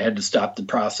I had to stop the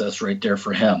process right there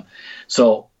for him.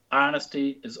 So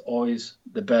honesty is always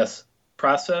the best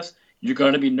process. You're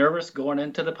going to be nervous going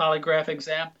into the polygraph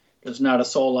exam. There's not a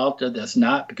soul out there that's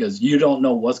not, because you don't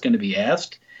know what's going to be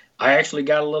asked. I actually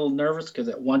got a little nervous because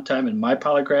at one time in my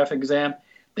polygraph exam,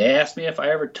 they asked me if I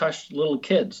ever touched little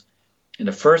kids. And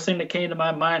the first thing that came to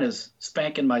my mind is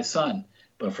spanking my son.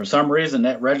 But for some reason,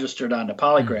 that registered on the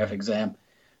polygraph exam.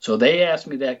 So they asked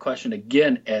me that question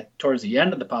again towards the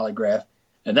end of the polygraph,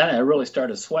 and then I really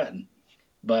started sweating.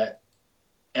 But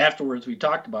afterwards, we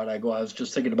talked about it. I was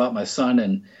just thinking about my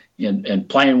son and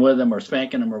playing with him or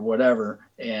spanking him or whatever,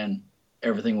 and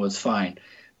everything was fine.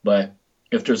 But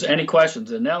if there's any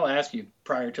questions, and they'll ask you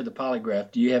prior to the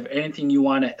polygraph, do you have anything you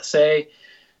want to say?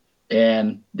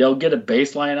 And they'll get a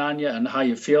baseline on you and how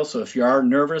you feel. So if you are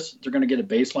nervous, they're going to get a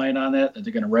baseline on that, and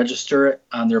they're going to register it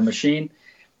on their machine.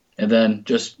 And then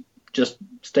just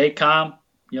stay calm,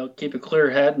 keep a clear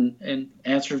head and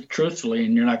answer truthfully,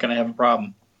 and you're not going to have a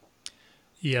problem.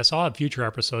 Yes, I'll have future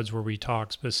episodes where we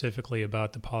talk specifically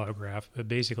about the polygraph, but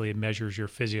basically it measures your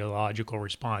physiological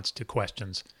response to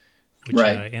questions, which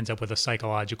ends up with a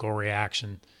psychological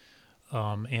reaction.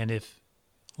 And if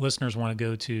listeners want to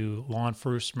go to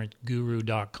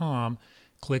lawenforcementguru.com,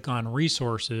 click on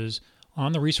resources.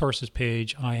 On the resources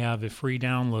page, I have a free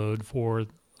download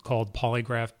called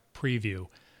Polygraph Preview,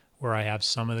 where I have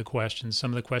some of the questions. Some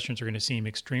of the questions are going to seem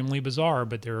extremely bizarre,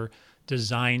 but they're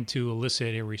designed to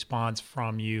elicit a response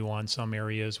from you on some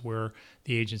areas where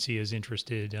the agency is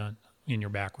interested in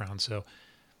your background. So,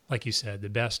 like you said, the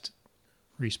best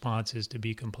response is to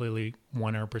be completely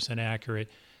 100%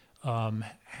 accurate.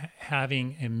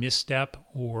 Having a misstep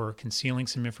or concealing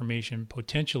some information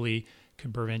potentially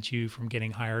could prevent you from getting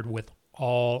hired with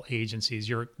all agencies.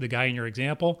 The guy in your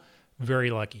example, very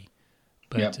lucky.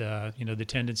 But, the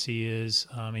tendency is,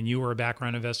 and you were a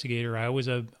background investigator, I was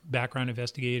a background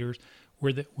investigator,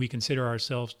 we consider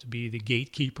ourselves to be the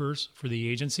gatekeepers for the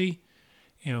agency,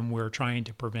 and we're trying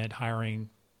to prevent hiring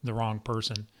the wrong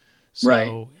person. So,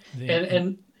 right.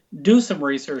 And do some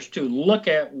research, too. Look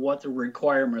at what the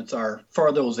requirements are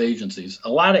for those agencies. A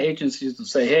lot of agencies will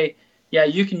say, hey, yeah,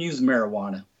 you can use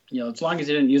marijuana. As long as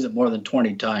you didn't use it more than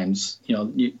 20 times,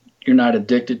 you're not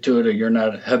addicted to it or you're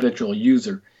not a habitual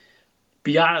user.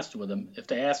 Be honest with them. If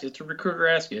the recruiter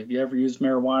asks you, have you ever used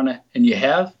marijuana? And you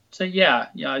have, say, yeah,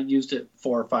 I used it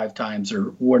 4 or 5 times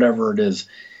or whatever it is.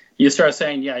 you start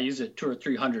saying, I use it 200 or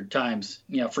 300 times,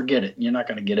 forget it. You're not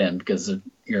going to get in because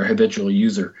you're a habitual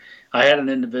user. I had an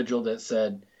individual that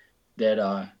said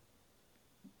that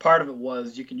part of it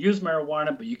was you can use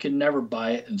marijuana, but you can never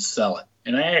buy it and sell it.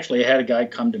 And I actually had a guy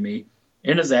come to me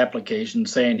in his application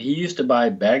saying he used to buy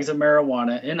bags of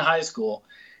marijuana in high school,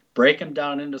 break them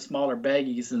down into smaller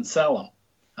baggies and sell them.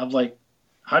 I'm like,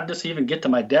 how did this even get to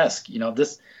my desk?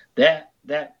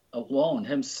 That alone,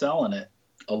 him selling it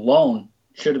alone,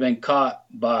 should have been caught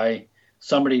by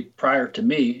somebody prior to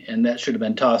me, and that should have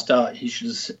been tossed out. He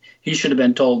should have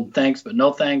been told thanks, but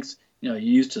no thanks. You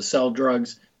used to sell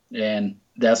drugs, and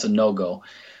that's a no-go.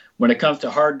 When it comes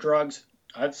to hard drugs,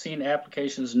 I've seen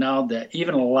applications now that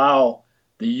even allow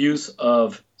the use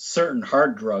of certain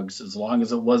hard drugs as long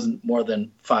as it wasn't more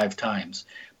than 5 times.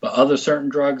 But other certain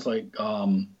drugs, like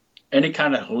any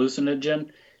kind of hallucinogen,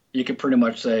 you can pretty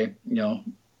much say,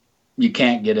 you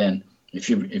can't get in.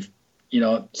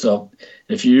 So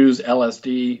if you use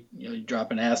LSD, you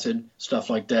drop an acid, stuff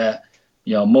like that,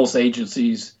 most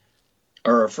agencies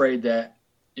are afraid that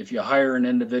if you hire an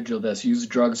individual that's used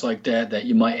drugs like that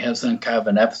you might have some kind of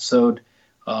an episode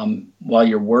while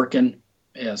you're working,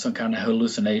 some kind of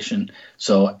hallucination.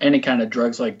 So any kind of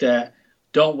drugs like that,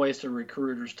 don't waste a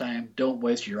recruiter's time. Don't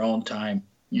waste your own time.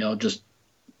 Just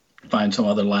find some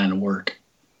other line of work.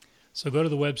 So go to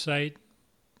the website.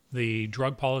 The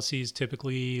drug policy is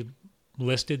typically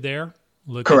listed there.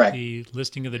 Look Correct. At the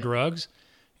listing of the drugs.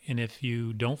 And if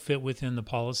you don't fit within the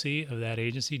policy of that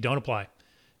agency, don't apply.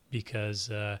 Because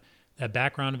that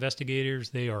background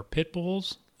investigators, they are pit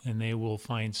bulls, and they will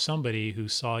find somebody who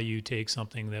saw you take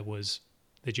something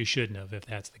that you shouldn't have, if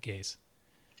that's the case.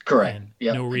 Correct. And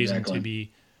yep, no reason exactly. to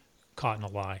be caught in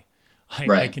a lie.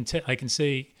 Right. I can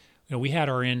say, we had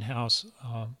our in-house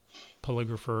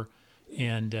polygrapher,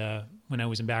 and when I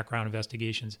was in background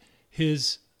investigations,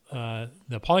 the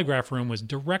polygraph room was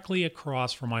directly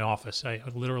across from my office. I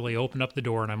literally opened up the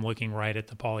door, and I'm looking right at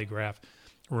the polygraph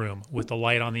room with the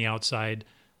light on the outside,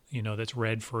 that's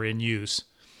red for in use.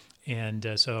 And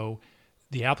so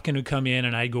the applicant would come in,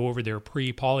 and I'd go over their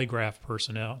pre-polygraph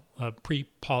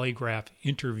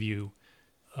interview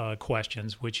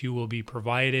questions, which you will be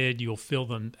provided. You'll fill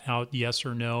them out yes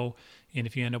or no. And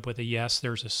if you end up with a yes,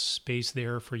 there's a space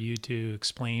there for you to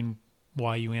explain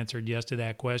why you answered yes to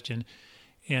that question.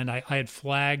 And I had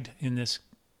flagged in this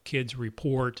kid's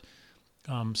report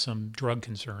some drug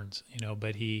concerns,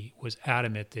 but he was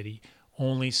adamant that he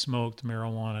only smoked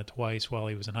marijuana twice while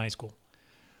he was in high school.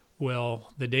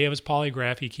 Well, the day of his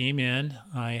polygraph, he came in.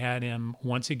 I had him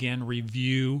once again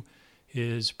review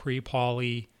his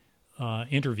pre-poly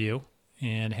interview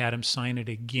and had him sign it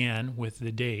again with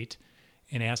the date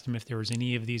and asked him if there was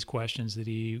any of these questions that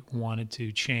he wanted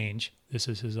to change. This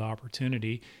is his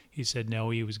opportunity. He said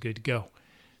no, he was good to go.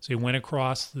 So he went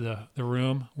across the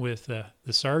room with the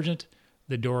sergeant.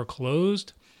 The door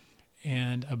closed,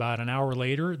 and about an hour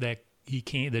later,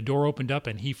 the door opened up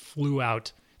and he flew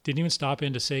out. Didn't even stop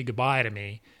in to say goodbye to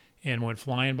me, and went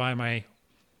flying by my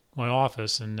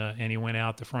office, and he went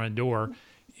out the front door,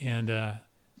 and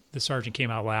the sergeant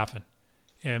came out laughing,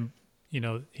 and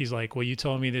he's like, "Well, you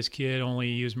told me this kid only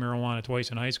used marijuana twice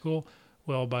in high school.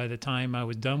 Well, by the time I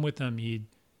was done with him, he'd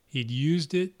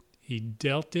used it, he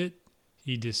dealt it,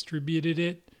 he distributed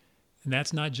it, and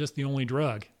that's not just the only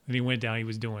drug." And he went down. He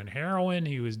was doing heroin,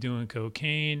 he was doing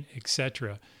cocaine,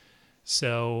 etc.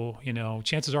 So,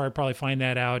 chances are I'd probably find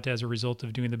that out as a result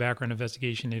of doing the background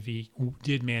investigation if he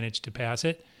did manage to pass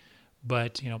it.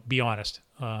 But, be honest.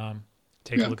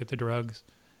 Take a look at the drugs.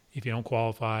 If you don't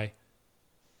qualify,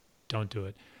 don't do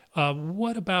it.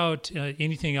 What about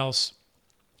anything else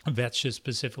vets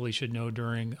specifically should know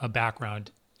during a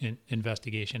background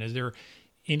investigation? Is there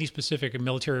any specific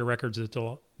military records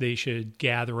that they should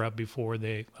gather up before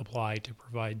they apply to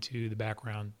provide to the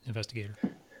background investigator?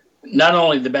 Not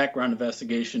only the background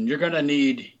investigation, you're going to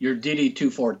need your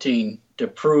DD-214 to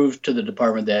prove to the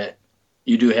department that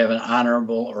you do have an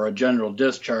honorable or a general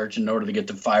discharge in order to get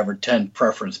the 5 or 10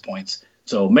 preference points.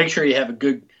 So make sure you have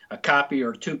a copy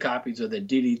or 2 copies of the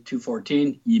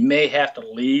DD-214. You may have to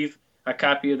leave a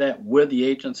copy of that with the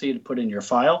agency to put in your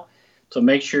file. So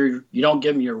make sure you don't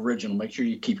give them your original. Make sure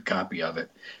you keep a copy of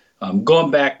it. Going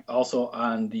back also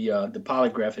on the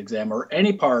polygraph exam or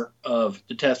any part of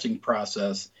the testing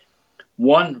process,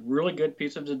 one really good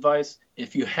piece of advice: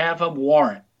 if you have a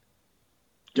warrant,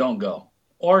 don't go.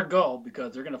 Or go,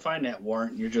 because they're going to find that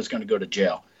warrant and you're just going to go to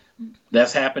jail.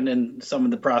 That's happened in some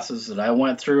of the processes that I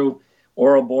went through.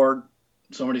 Oral board,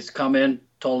 somebody's come in,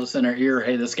 told us in our ear,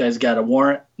 hey, this guy's got a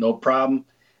warrant, no problem.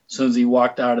 As soon as he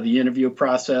walked out of the interview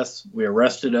process, we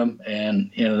arrested him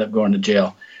and he ended up going to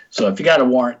jail. So if you got a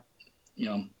warrant,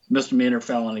 misdemeanor,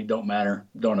 felony, don't matter,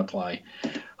 don't apply.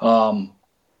 Yeah,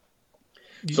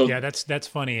 that's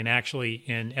funny. And actually,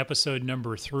 in episode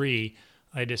number 3,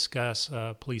 I discuss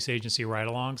police agency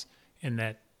ride-alongs, and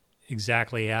that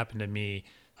exactly happened to me.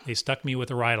 They stuck me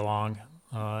with a ride-along,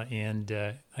 and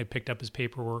I picked up his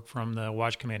paperwork from the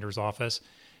watch commander's office,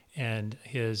 and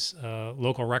his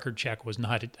local record check was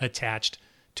not attached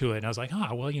to it. And I was like,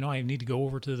 well, I need to go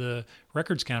over to the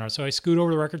records counter. So I scoot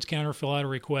over to the records counter, fill out a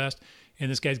request, and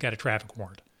this guy's got a traffic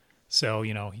warrant. So,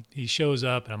 he shows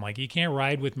up, and I'm like, you can't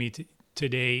ride with me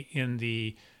today in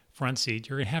the front seat.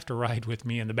 You're going to have to ride with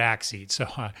me in the back seat. So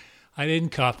I didn't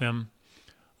cuff him.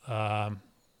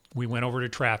 We went over to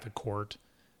traffic court,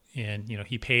 and,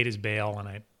 he paid his bail, and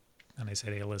I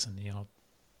said, hey, listen,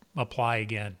 apply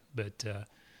again, but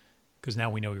because now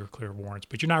we know you're clear of warrants,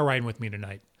 but you're not riding with me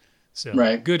tonight. So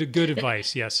right. Good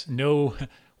advice. Yes. Know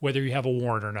whether you have a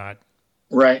warrant or not.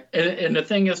 Right. And the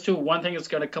thing is, too, one thing that's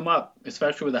going to come up,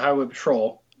 especially with the highway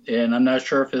patrol, and I'm not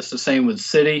sure if it's the same with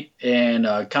city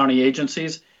and county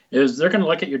agencies, is they're going to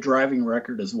look at your driving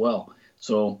record as well.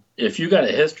 So if you got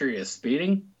a history of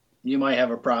speeding, you might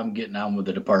have a problem getting on with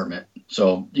the department.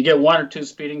 So you get 1 or 2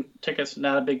 speeding tickets,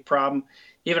 not a big problem.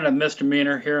 Even a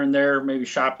misdemeanor here and there, maybe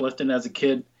shoplifting as a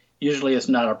kid, usually it's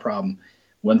not a problem.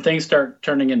 When things start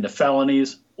turning into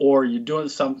felonies, or you're doing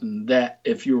something that,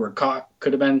 if you were caught,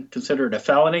 could have been considered a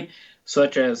felony,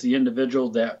 such as the individual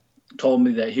that told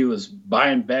me that he was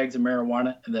buying bags of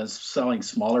marijuana and then selling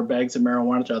smaller bags of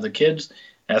marijuana to other kids,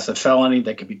 that's a felony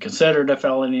that could be considered a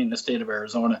felony in the state of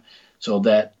Arizona. So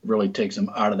that really takes them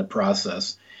out of the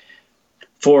process.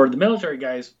 For the military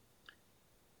guys,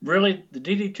 really the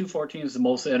DD-214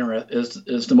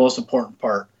 is the most important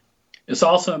part. It's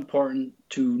also important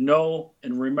to know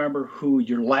and remember who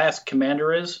your last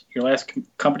commander is, your last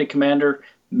company commander,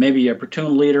 maybe your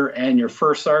platoon leader and your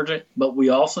first sergeant. But we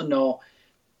also know,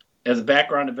 as a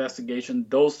background investigation,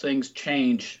 those things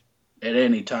change at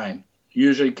any time.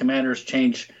 Usually commanders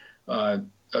change a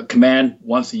command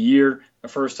once a year. A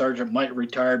first sergeant might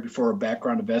retire before a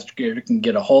background investigator can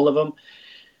get a hold of them.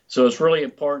 So it's really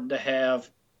important to have,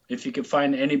 if you can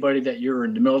find anybody that you're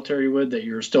in the military with, that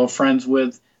you're still friends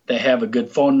with, they have a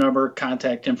good phone number,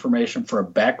 contact information for a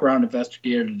background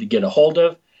investigator to get a hold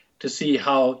of to see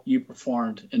how you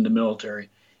performed in the military.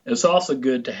 It's also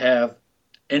good to have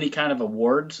any kind of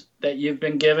awards that you've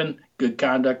been given, good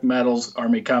conduct medals,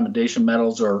 Army Commendation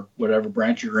medals, or whatever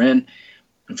branch you're in.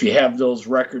 If you have those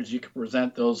records, you can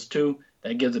present those too.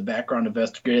 That gives a background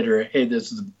investigator, hey,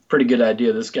 this is a pretty good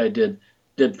idea. This guy did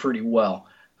pretty well.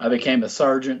 I became a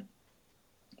sergeant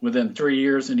within 3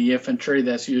 years in the infantry.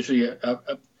 That's usually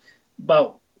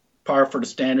about par for the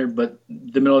standard, but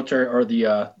the military or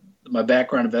my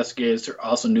background investigators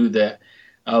also knew that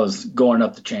I was going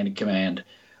up the chain of command.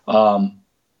 I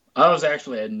was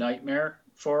actually a nightmare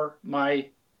for my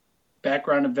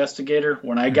background investigator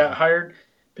when I got hired,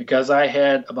 because I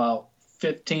had about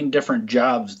 15 different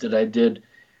jobs that I did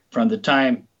from the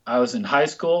time I was in high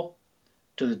school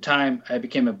to the time I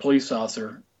became a police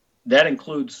officer. That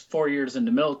includes 4 years in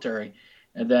the military.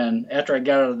 And then after I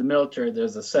got out of the military,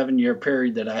 there's a 7-year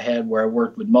period that I had where I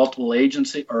worked with multiple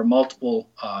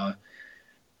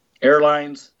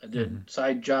airlines. I did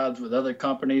side jobs with other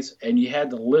companies, and you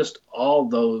had to list all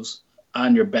those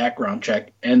on your background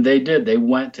check. And they did. They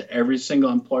went to every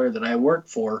single employer that I worked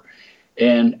for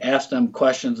and asked them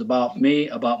questions about me,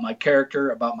 about my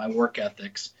character, about my work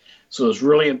ethics. So it's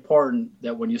really important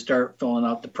that when you start filling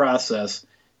out the process,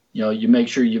 you make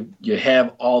sure you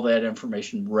have all that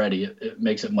information ready. It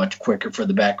makes it much quicker for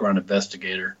the background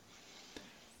investigator.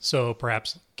 So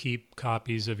perhaps keep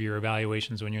copies of your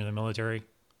evaluations when you're in the military?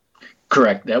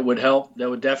 Correct. That would help. That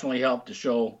would definitely help to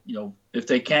show, if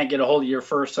they can't get a hold of your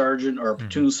first sergeant or a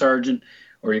platoon sergeant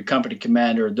or your company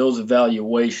commander, those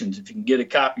evaluations, if you can get a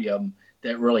copy of them,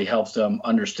 that really helps them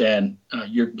understand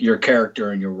your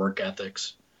character and your work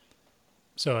ethics.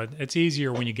 So it's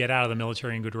easier when you get out of the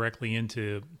military and go directly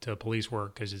into police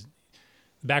work, because the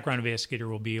background investigator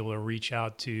will be able to reach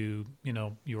out to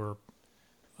your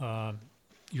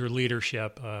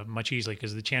leadership much easily,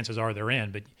 because the chances are they're in.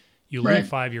 But you leave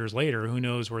 5 years later, who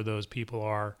knows where those people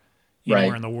are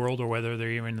anywhere in the world, or whether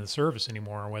they're even in the service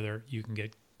anymore, or whether you can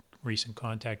get recent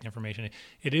contact information.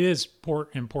 It is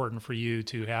important for you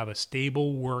to have a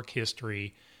stable work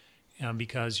history,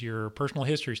 because your personal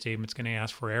history statement is going to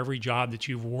ask for every job that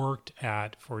you've worked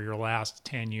at for your last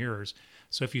 10 years.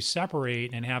 So if you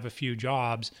separate and have a few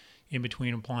jobs in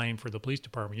between applying for the police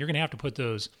department, you're going to have to put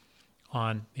those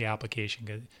on the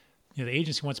application. The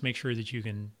agency wants to make sure that you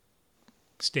can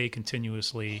stay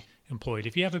continuously employed.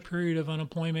 If you have a period of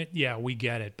unemployment, yeah, we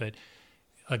get it. But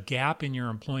a gap in your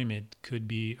employment could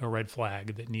be a red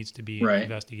flag that needs to be Right.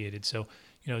 investigated. So,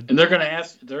 And they're going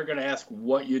to ask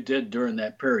what you did during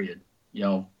that period.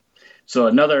 So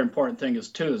another important thing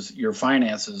is your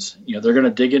finances. They're going to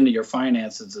dig into your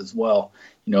finances as well.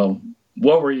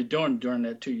 What were you doing during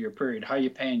that 2-year period? How are you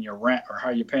paying your rent, or how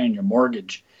are you paying your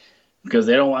mortgage? Because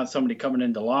they don't want somebody coming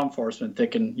into law enforcement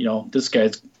thinking, this guy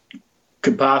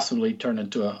could possibly turn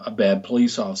into a bad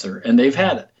police officer. And they've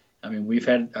had it. I mean, we've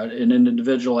had an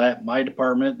individual at my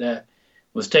department that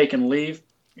was taking leave,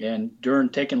 and during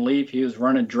taking leave, he was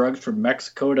running drugs from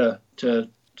Mexico to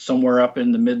somewhere up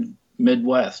in the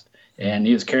Midwest. And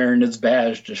he was carrying his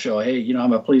badge to show, hey,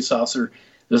 I'm a police officer.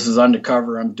 This is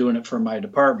undercover. I'm doing it for my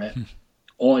department.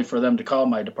 Only for them to call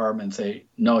my department and say,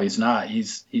 no, he's not.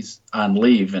 He's on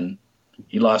leave, and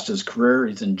he lost his career.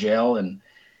 He's in jail.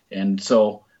 And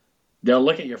so they'll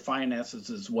look at your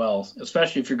finances as well,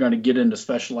 especially if you're going to get into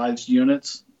specialized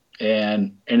units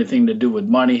and anything to do with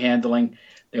money handling.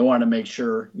 They want to make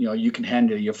sure, you can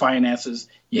handle your finances.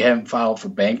 You haven't filed for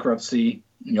bankruptcy,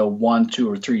 1, 2,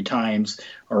 or 3 times,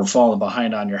 or fallen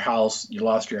behind on your house. You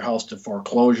lost your house to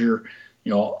foreclosure.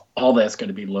 All that's going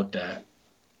to be looked at.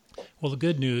 Well, the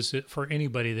good news for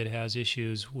anybody that has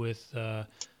issues with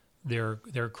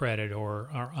their credit or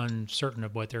are uncertain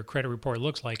of what their credit report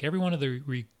looks like, every one of the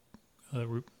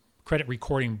credit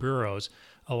recording bureaus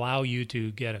allow you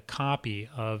to get a copy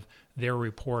of their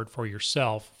report for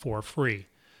yourself for free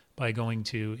by going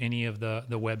to any of the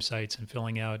websites and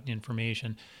filling out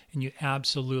information. And you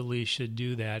absolutely should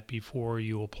do that before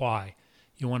you apply.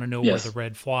 You want to know Yes. where the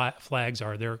red flags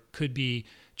are. There could be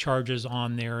charges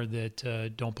on there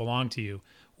that don't belong to you,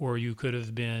 or you could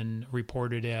have been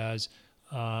reported as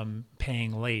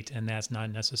paying late, and that's not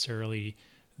necessarily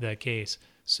the case.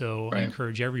 So Right. I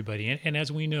encourage everybody. And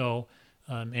as we know,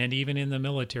 and even in the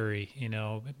military,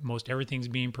 most everything's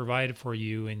being provided for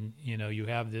you, and, you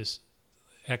have this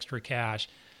extra cash.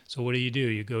 So what do?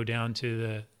 You go down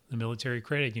to the military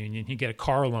credit union, you get a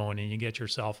car loan, and you get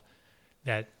yourself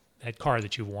that car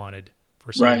that you wanted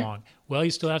for so Right. long. Well,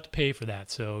 you still have to pay for that.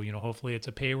 So, hopefully it's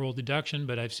a payroll deduction,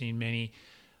 but I've seen many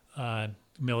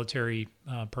military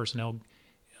personnel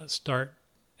start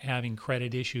having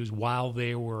credit issues while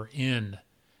they were in.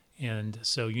 And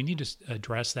so you need to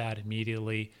address that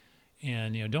immediately,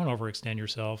 and, don't overextend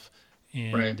yourself.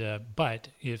 And, Right. But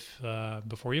if,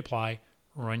 before you apply,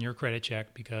 run your credit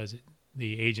check, because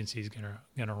the agency is going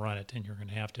to run it, and you're going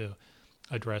to have to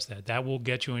address that. That will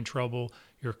get you in trouble.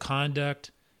 Your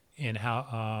conduct and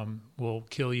how will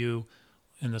kill you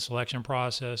in the selection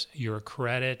process. Your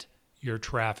credit, your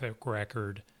traffic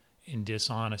record, and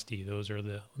dishonesty. Those are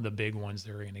the big ones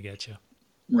that are going to get you.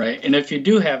 Right. And if you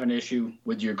do have an issue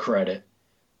with your credit,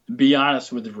 be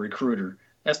honest with the recruiter.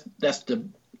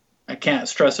 I can't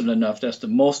stress it enough. That's the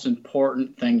most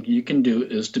important thing you can do,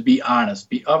 is to be honest.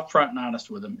 Be upfront and honest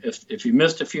with them. If you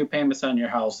missed a few payments on your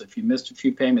house, if you missed a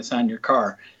few payments on your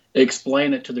car,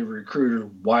 explain it to the recruiter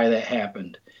why that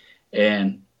happened.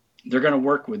 And they're going to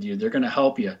work with you. They're going to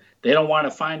help you. They don't want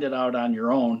to find it out on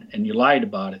your own and you lied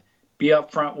about it. Be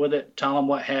upfront with it. Tell them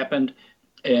what happened.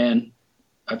 And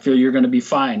I feel you're going to be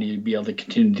fine. You'll be able to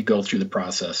continue to go through the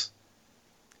process.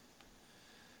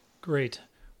 Great.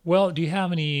 Well, do you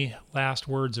have any last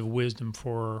words of wisdom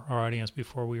for our audience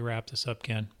before we wrap this up,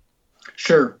 Ken?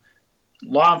 Sure.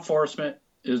 Law enforcement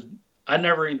I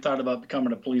never even thought about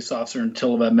becoming a police officer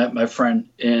until I met my friend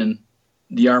in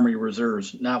the Army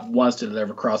Reserves. Not once did it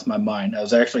ever cross my mind. I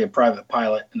was actually a private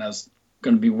pilot, and I was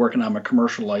going to be working on my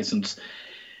commercial license.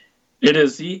 It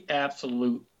is the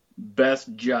absolute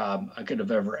best job I could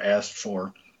have ever asked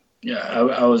for. Yeah,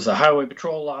 I was a highway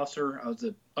patrol officer. I was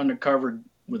undercover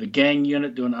with a gang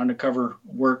unit doing undercover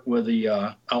work with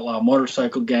the outlaw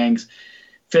motorcycle gangs,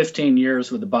 15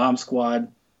 years with the bomb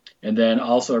squad, and then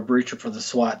also a breacher for the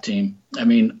SWAT team. I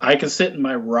mean, I could sit in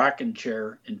my rocking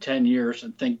chair in 10 years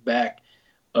and think back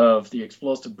of the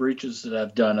explosive breaches that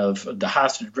I've done, of the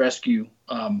hostage rescue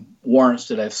warrants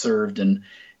that I've served, and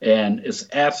it's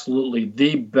absolutely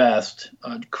the best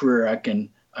career I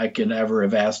can ever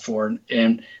have asked for.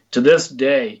 And to this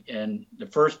day, and the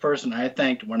first person I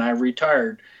thanked when I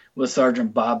retired was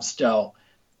Sergeant Bob Stell,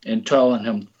 and telling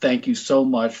him, thank you so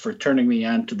much for turning me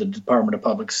on to the Department of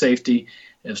Public Safety.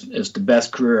 It's the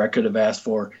best career I could have asked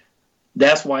for.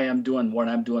 That's why I'm doing what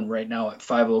I'm doing right now at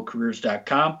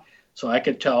 50careers.com. So I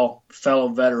could tell fellow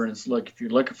veterans, look, if you're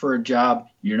looking for a job,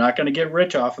 you're not going to get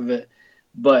rich off of it,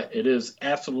 but it is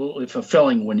absolutely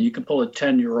fulfilling when you can pull a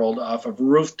 10-year-old off of a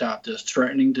rooftop that's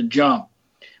threatening to jump,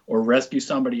 or rescue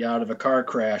somebody out of a car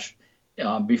crash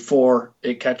before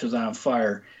it catches on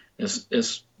fire.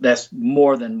 That's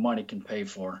more than money can pay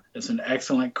for. It's an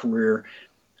excellent career.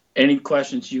 any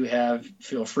questions you have,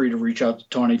 feel free to reach out to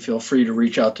Tony. Feel free to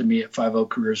reach out to me at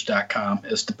 50careers.com.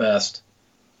 It's the best.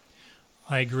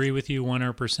 I agree with you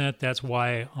 100%. That's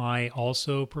why I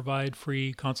also provide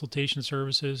free consultation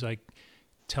services. I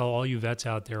tell all you vets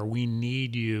out there, we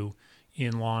need you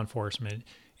in law enforcement.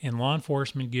 And law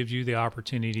enforcement gives you the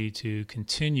opportunity to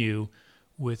continue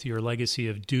with your legacy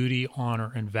of duty,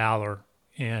 honor, and valor.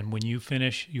 And when you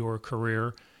finish your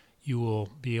career, you will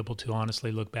be able to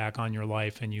honestly look back on your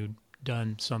life and you've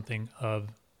done something of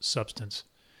substance.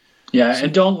 Yeah,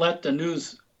 and don't let the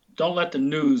news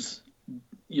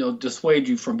dissuade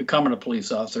you from becoming a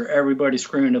police officer. Everybody's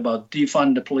screaming about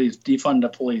defund the police, defund the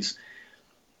police.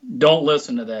 Don't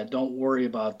listen to that. Don't worry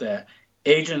about that.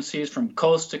 Agencies from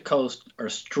coast to coast are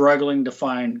struggling to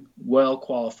find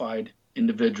well-qualified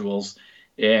individuals.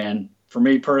 And for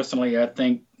me personally, I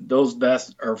think those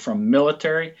best are from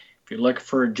military. If you're looking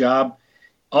for a job,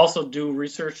 also do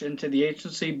research into the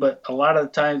agency. But a lot of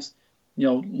the times,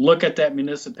 look at that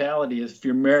municipality if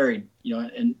you're married,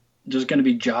 and there's going to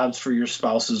be jobs for your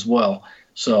spouse as well.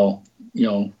 So,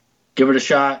 give it a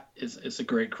shot. It's a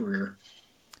great career.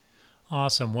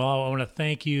 Awesome. Well, I want to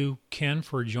thank you, Ken,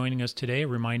 for joining us today.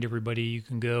 Remind everybody you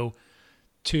can go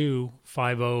to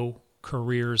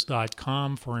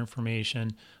 50careers.com for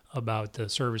information about the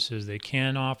services that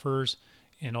Ken offers.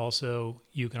 And also,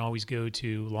 you can always go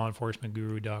to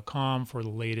lawenforcementguru.com for the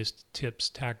latest tips,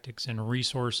 tactics, and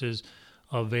resources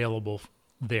available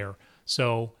there.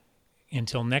 So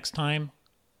until next time,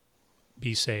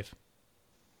 be safe.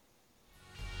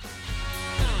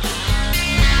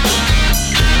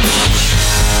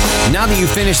 Now that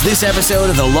you've finished this episode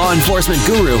of The Law Enforcement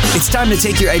Guru, it's time to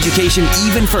take your education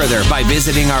even further by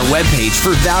visiting our webpage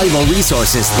for valuable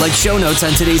resources like show notes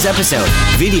on today's episode,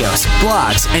 videos,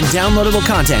 blogs, and downloadable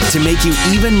content to make you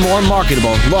even more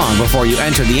marketable long before you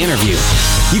enter the interview.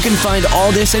 You can find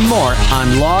all this and more on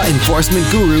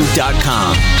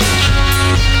lawenforcementguru.com.